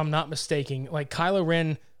 if I'm not mistaken, like Kylo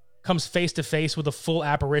Ren comes face to face with a full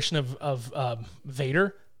apparition of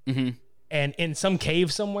Vader, and in some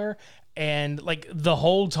cave somewhere. And like the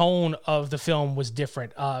whole tone of the film was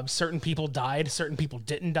different. Certain people died, certain people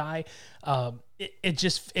didn't die.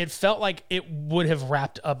 It felt like it would have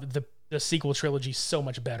wrapped up the sequel trilogy so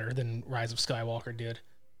much better than Rise of Skywalker did.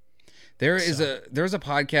 There's a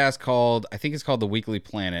podcast called, I think it's called The Weekly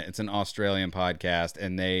Planet. It's an Australian podcast,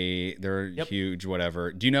 and they're huge,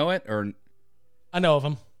 whatever. Do you know it? Or I know of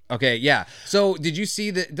them. Okay, yeah. So did you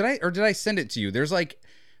see that? Did I send it to you? There's like,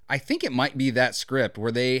 I think it might be that script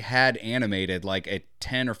where they had animated like a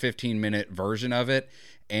 10 or 15 minute version of it.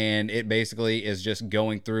 And it basically is just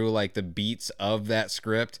going through like the beats of that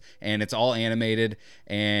script, and it's all animated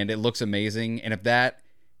and it looks amazing. And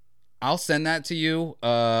I'll send that to you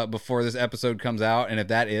before this episode comes out. And if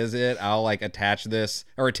that is it, I'll like attach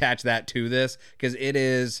that to this, because it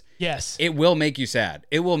is. Yes. It will make you sad.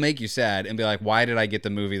 It will make you sad and be like, why did I get the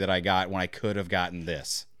movie that I got when I could have gotten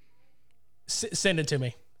this? Send it to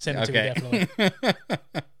me. Send it to me, definitely.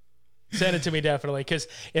 Send it to me, definitely, because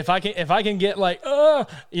if I can get like,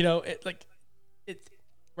 it's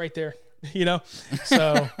right there,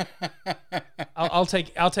 So I'll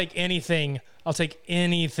take anything. I'll take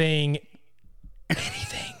anything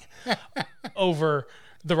over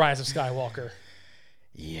The Rise of Skywalker.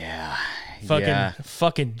 Yeah.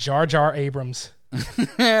 Fucking Jar Jar Abrams.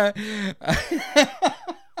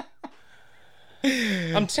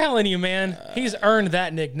 I'm telling you, man, he's earned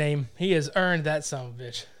that nickname. He has earned that son of a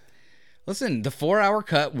bitch. Listen, the 4-hour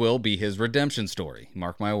cut will be his redemption story.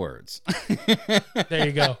 Mark my words. There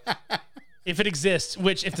you go. If it exists,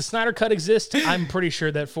 which if the Snyder Cut exists, I'm pretty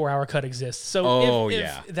sure that 4-hour cut exists. So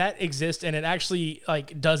if that exists and it actually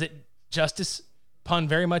like does it justice, pun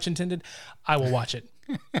very much intended, I will watch it.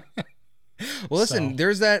 Well, listen,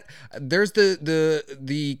 there's the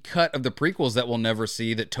cut of the prequels that we'll never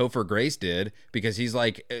see that Topher Grace did, because he's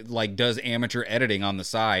like does amateur editing on the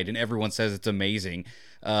side, and everyone says it's amazing,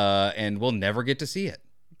 and we'll never get to see it.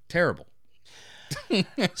 Terrible.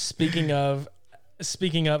 Speaking of,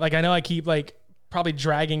 like, I know I keep like probably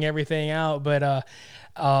dragging everything out, but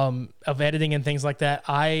of editing and things like that,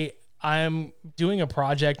 I'm doing a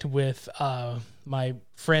project with my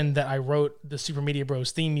friend that I wrote the Super Media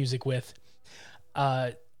Bros theme music with.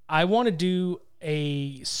 I want to do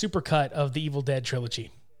a supercut of the Evil Dead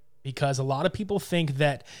trilogy, because a lot of people think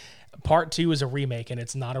that part 2 is a remake, and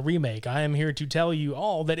it's not a remake. I am here to tell you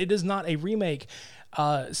all that it is not a remake.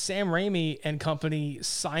 Sam Raimi and company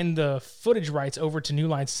signed the footage rights over to New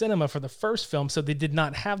Line Cinema for the first film, so they did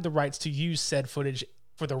not have the rights to use said footage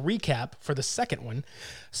for the recap for the second one.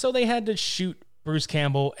 So they had to shoot Bruce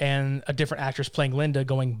Campbell and a different actress playing Linda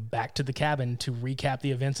going back to the cabin to recap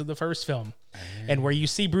the events of the first film. And where you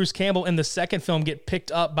see Bruce Campbell in the second film get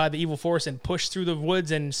picked up by the evil force and pushed through the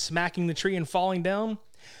woods and smacking the tree and falling down,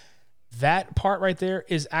 that part right there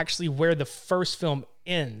is actually where the first film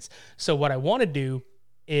ends. So what I want to do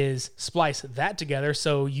is splice that together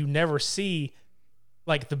so you never see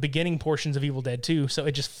like the beginning portions of Evil Dead 2, so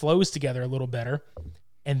it just flows together a little better.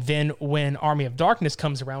 And then when Army of Darkness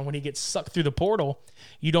comes around, when he gets sucked through the portal,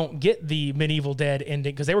 you don't get the Medieval Dead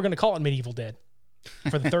ending, because they were going to call it Medieval Dead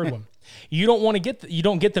for the third one. You don't get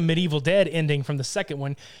the Medieval Dead ending from the second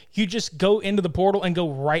one. You just go into the portal and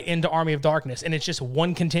go right into Army of Darkness, and it's just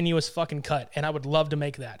one continuous fucking cut. And I would love to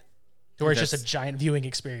make that, to where it's just a giant viewing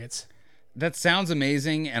experience. That sounds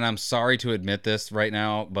amazing, and I'm sorry to admit this right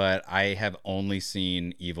now, but I have only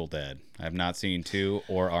seen Evil Dead. I have not seen 2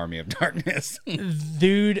 or Army of Darkness.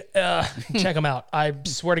 Dude, check them out. I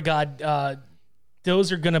swear to God,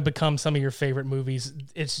 those are going to become some of your favorite movies.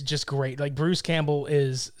 It's just great. Like, Bruce Campbell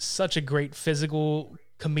is such a great physical,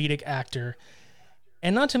 comedic actor.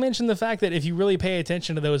 And not to mention the fact that if you really pay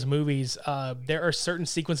attention to those movies, there are certain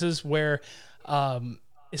sequences where...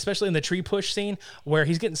 especially in the tree push scene where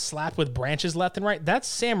he's getting slapped with branches left and right. That's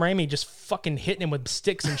Sam Raimi just fucking hitting him with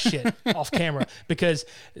sticks and shit off camera, because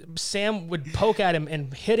Sam would poke at him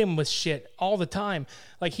and hit him with shit all the time.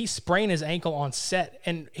 Like, he sprained his ankle on set,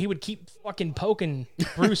 and he would keep fucking poking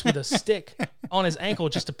Bruce with a stick on his ankle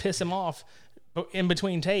just to piss him off in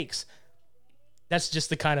between takes. That's just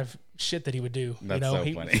the kind of shit that he would do. That's so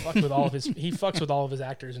he funny. He fucks with all of his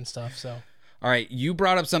actors and stuff. So. All right, you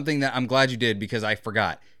brought up something that I'm glad you did, because I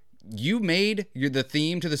forgot. You made the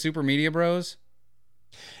theme to the Super Media Bros?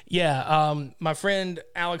 Yeah, my friend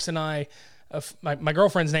Alex and I, my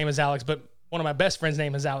girlfriend's name is Alex, but one of my best friends'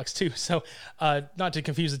 name is Alex too. So not to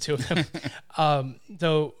confuse the two of them.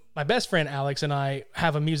 So my best friend Alex and I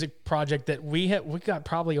have a music project that we got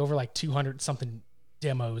probably over like 200 something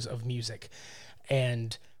demos of music.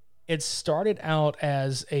 And it started out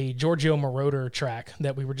as a Giorgio Moroder track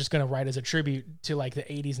that we were just going to write as a tribute to like the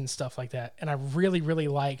 80s and stuff like that. And I really, really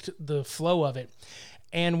liked the flow of it.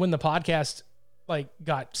 And when the podcast like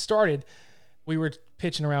got started, we were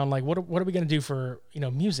pitching around like, what are we going to do for,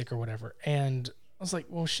 music or whatever. And I was like,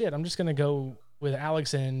 well, shit, I'm just going to go with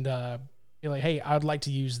Alex and be like, hey, I'd like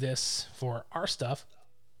to use this for our stuff,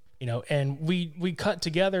 and we cut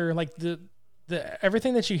together like the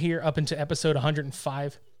everything that you hear up into episode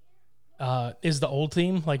 105 is the old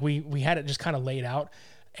theme. Like we had it just kind of laid out,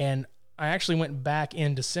 and I actually went back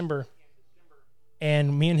in December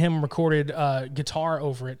and me and him recorded guitar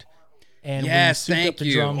over it, and we souped up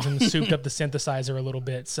the drums and souped up the synthesizer a little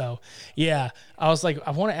bit. So yeah, I was like,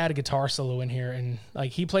 I want to add a guitar solo in here, and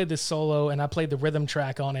like he played this solo and I played the rhythm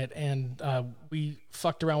track on it, and we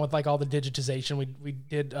fucked around with like all the digitization.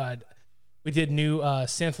 We did new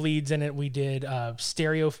synth leads in it. We did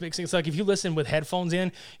stereo fixing. So like if you listen with headphones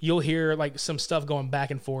in, you'll hear like some stuff going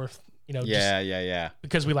back and forth, Yeah.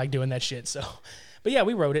 Because we like doing that shit. So, but yeah,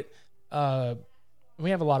 we wrote it. We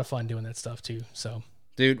have a lot of fun doing that stuff too. So,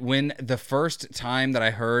 dude, when the first time that I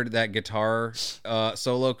heard that guitar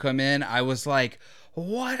solo come in, I was like,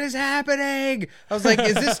 what is happening? I was like,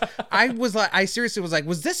 I seriously was like,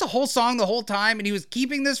 was this a whole song the whole time? And he was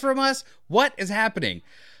keeping this from us? What is happening?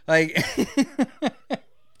 Like,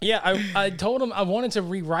 yeah, I told him I wanted to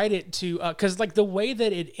rewrite it to, cause like the way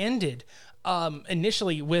that it ended,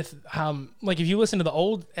 initially with, like if you listen to the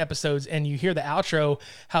old episodes and you hear the outro,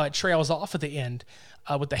 how it trails off at the end,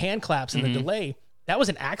 with the hand claps and the delay, that was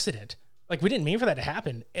an accident. like we didn't mean for that to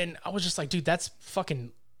happen. And I was just like, dude, that's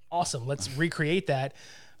fucking awesome. Let's recreate that.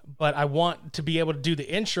 But I want to be able to do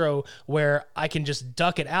the intro where I can just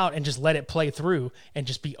duck it out and just let it play through and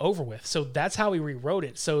just be over with. So that's how we rewrote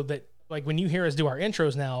it. So that like when you hear us do our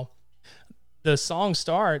intros now, the song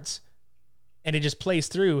starts and it just plays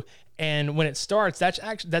through. And when it starts,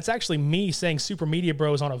 that's actually me saying Super Media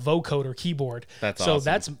Bros on a vocoder keyboard. That's so awesome.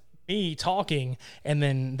 That's me talking, and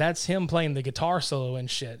then that's him playing the guitar solo and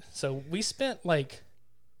shit. So we spent I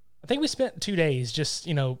think we spent 2 days just,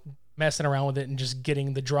 messing around with it and just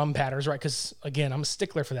getting the drum patterns right. Cause again, I'm a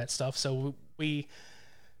stickler for that stuff. So we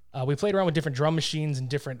played around with different drum machines and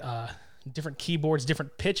different keyboards,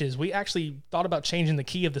 different pitches. We actually thought about changing the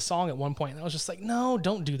key of the song at one point, and I was just like, no,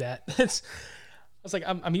 don't do that. I was like,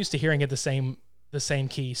 I'm used to hearing it the same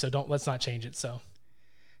key. So let's not change it. So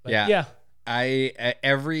yeah. I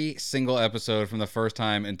every single episode from the first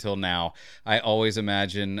time until now, I always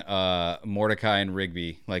imagine Mordecai and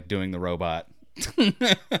Rigby like doing the robot.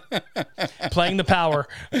 Playing the power.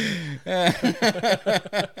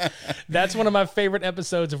 That's one of my favorite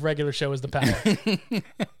episodes of Regular Show is the power.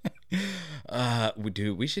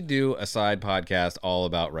 We should do a side podcast all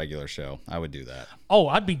about Regular Show. I would do that. Oh,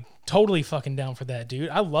 I'd be totally fucking down for that, dude.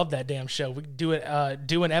 I love that damn show. We could do it,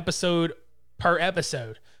 do an episode per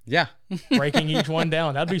episode. Yeah. Breaking each one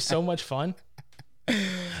down. That'd be so much fun.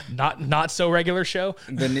 Not so Regular Show.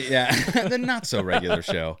 The not so regular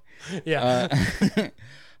show. Yeah.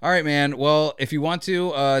 All right, man. Well, if you want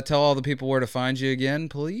to tell all the people where to find you again,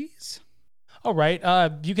 please. All right.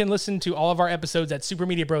 You can listen to all of our episodes at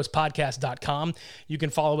supermediabrospodcast.com. You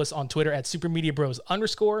can follow us on Twitter at supermediabros_,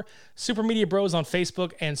 supermediabros on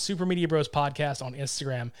Facebook, and supermediabros podcast on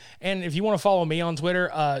Instagram. And if you want to follow me on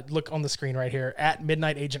Twitter, look on the screen right here at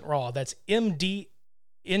Midnight Agent Raw. That's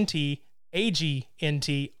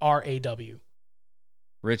MDNTAGNTRAW.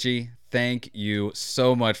 Richie, thank you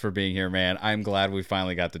so much for being here, man. I'm glad we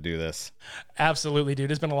finally got to do this. Absolutely,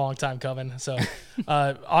 dude. It's been a long time coming. So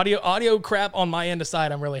audio crap on my end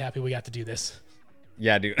aside, I'm really happy we got to do this.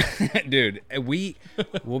 Yeah, dude. Dude,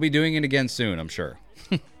 we'll be doing it again soon, I'm sure.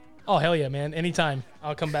 Oh, hell yeah, man. Anytime.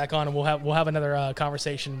 I'll come back on and we'll have another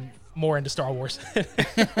conversation more into Star Wars. All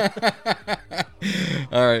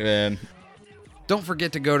right, man. Don't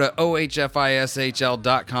forget to go to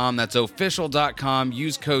ohfishl.com. That's official.com.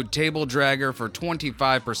 Use code TABLEDRAGGER for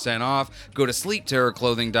 25% off. Go to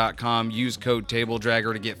sleepterrorclothing.com. Use code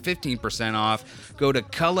TABLEDRAGGER to get 15% off. Go to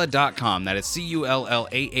Kullah.com. That is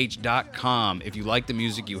CULLAH.com if you like the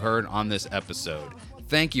music you heard on this episode.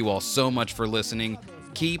 Thank you all so much for listening.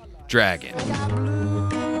 Keep dragging.